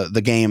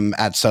the game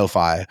at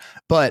SoFi.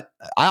 But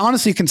I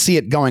honestly can see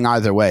it going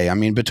either way. I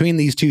mean, between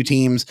these two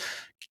teams,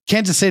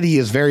 Kansas City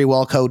is very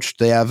well coached.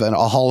 They have a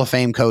Hall of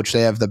Fame coach.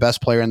 They have the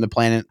best player on the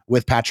planet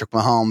with Patrick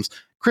Mahomes.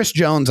 Chris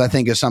Jones, I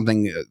think, is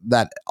something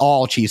that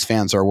all Chiefs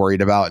fans are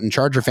worried about. And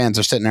Charger fans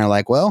are sitting there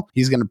like, well,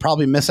 he's going to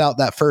probably miss out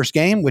that first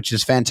game, which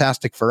is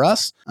fantastic for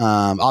us.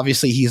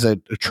 Obviously, he's a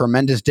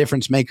tremendous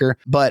difference maker.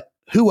 But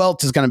who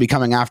else is going to be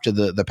coming after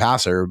the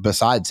passer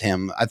besides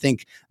him? I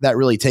think that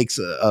really takes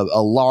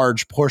a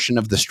large portion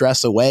of the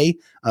stress away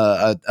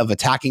of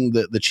attacking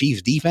the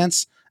Chiefs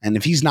defense. And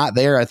if he's not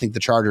there, I think the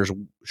Chargers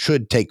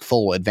should take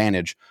full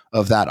advantage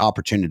of that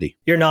opportunity.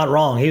 You're not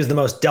wrong. He was the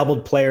most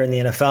doubled player in the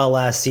NFL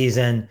last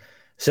season.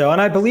 So,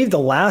 and I believe the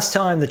last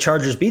time the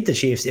Chargers beat the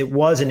Chiefs, it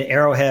was in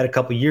Arrowhead a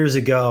couple years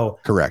ago.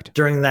 Correct.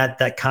 During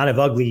that kind of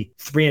ugly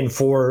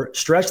 3-4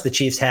 stretch the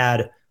Chiefs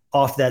had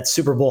off that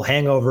Super Bowl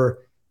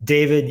hangover.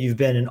 David, you've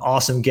been an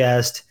awesome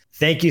guest.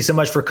 Thank you so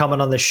much for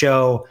coming on the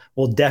show.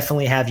 We'll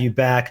definitely have you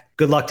back.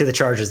 Good luck to the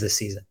Chargers this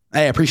season.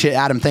 Hey, I appreciate it,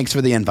 Adam. Thanks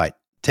for the invite.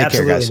 Take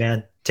care, guys. Absolutely,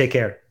 man. Take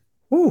care.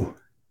 Woo.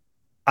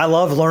 I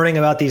love learning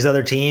about these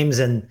other teams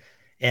and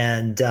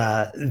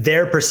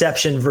their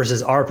perception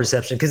versus our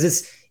perception, because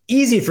it's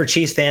easy for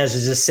Chiefs fans to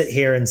just sit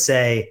here and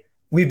say,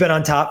 we've been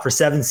on top for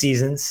 7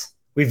 seasons.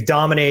 We've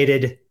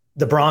dominated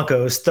the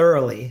Broncos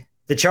thoroughly.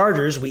 The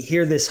Chargers, we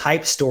hear this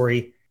hype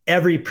story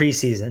every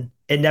preseason.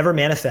 It never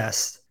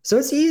manifests. So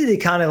it's easy to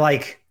kind of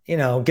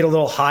get a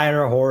little high on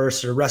our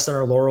horse or rest on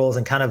our laurels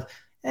and kind of,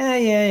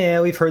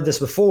 we've heard this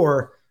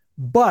before.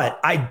 But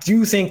I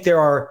do think there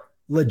are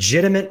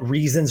legitimate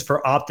reasons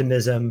for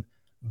optimism,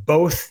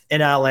 both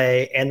in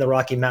LA and the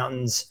Rocky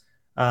Mountains.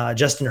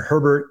 Justin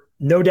Herbert,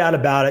 no doubt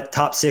about it,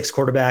 top 6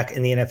 quarterback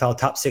in the NFL,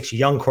 top 6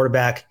 young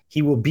quarterback.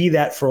 He will be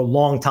that for a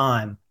long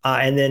time.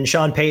 And then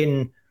Sean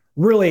Payton,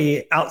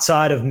 really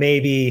outside of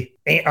maybe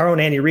our own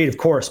Andy Reid, of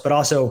course, but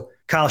also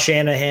Kyle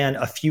Shanahan,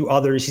 a few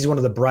others. He's one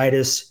of the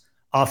brightest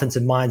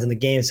offensive minds in the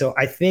game. So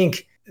I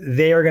think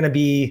they are going to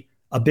be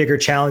a bigger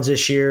challenge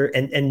this year.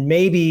 And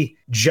maybe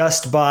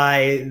just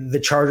by the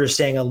Chargers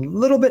staying a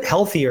little bit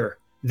healthier,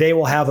 they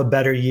will have a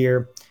better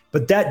year.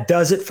 But that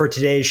does it for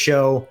today's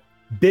show.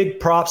 Big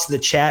props to the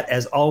chat.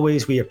 As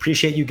always, we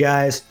appreciate you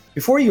guys.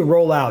 Before you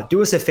roll out,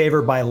 do us a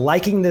favor by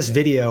liking this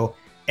video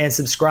and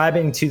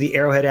subscribing to the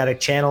Arrowhead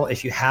Addict channel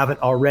if you haven't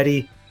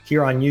already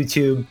here on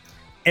YouTube.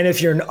 And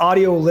if you're an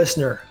audio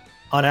listener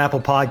on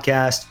Apple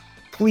Podcast,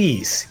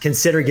 please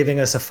consider giving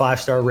us a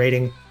 5-star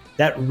rating.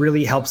 That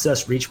really helps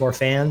us reach more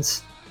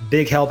fans.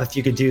 Big help if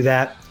you could do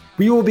that.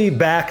 We will be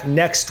back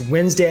next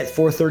Wednesday at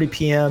 4:30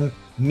 p.m.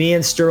 Me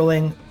and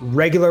Sterling,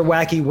 regular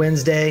Wacky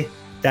Wednesday.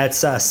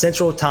 That's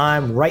Central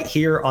Time right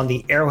here on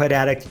the Arrowhead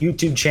Addict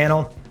YouTube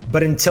channel.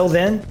 But until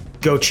then,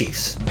 go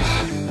Chiefs.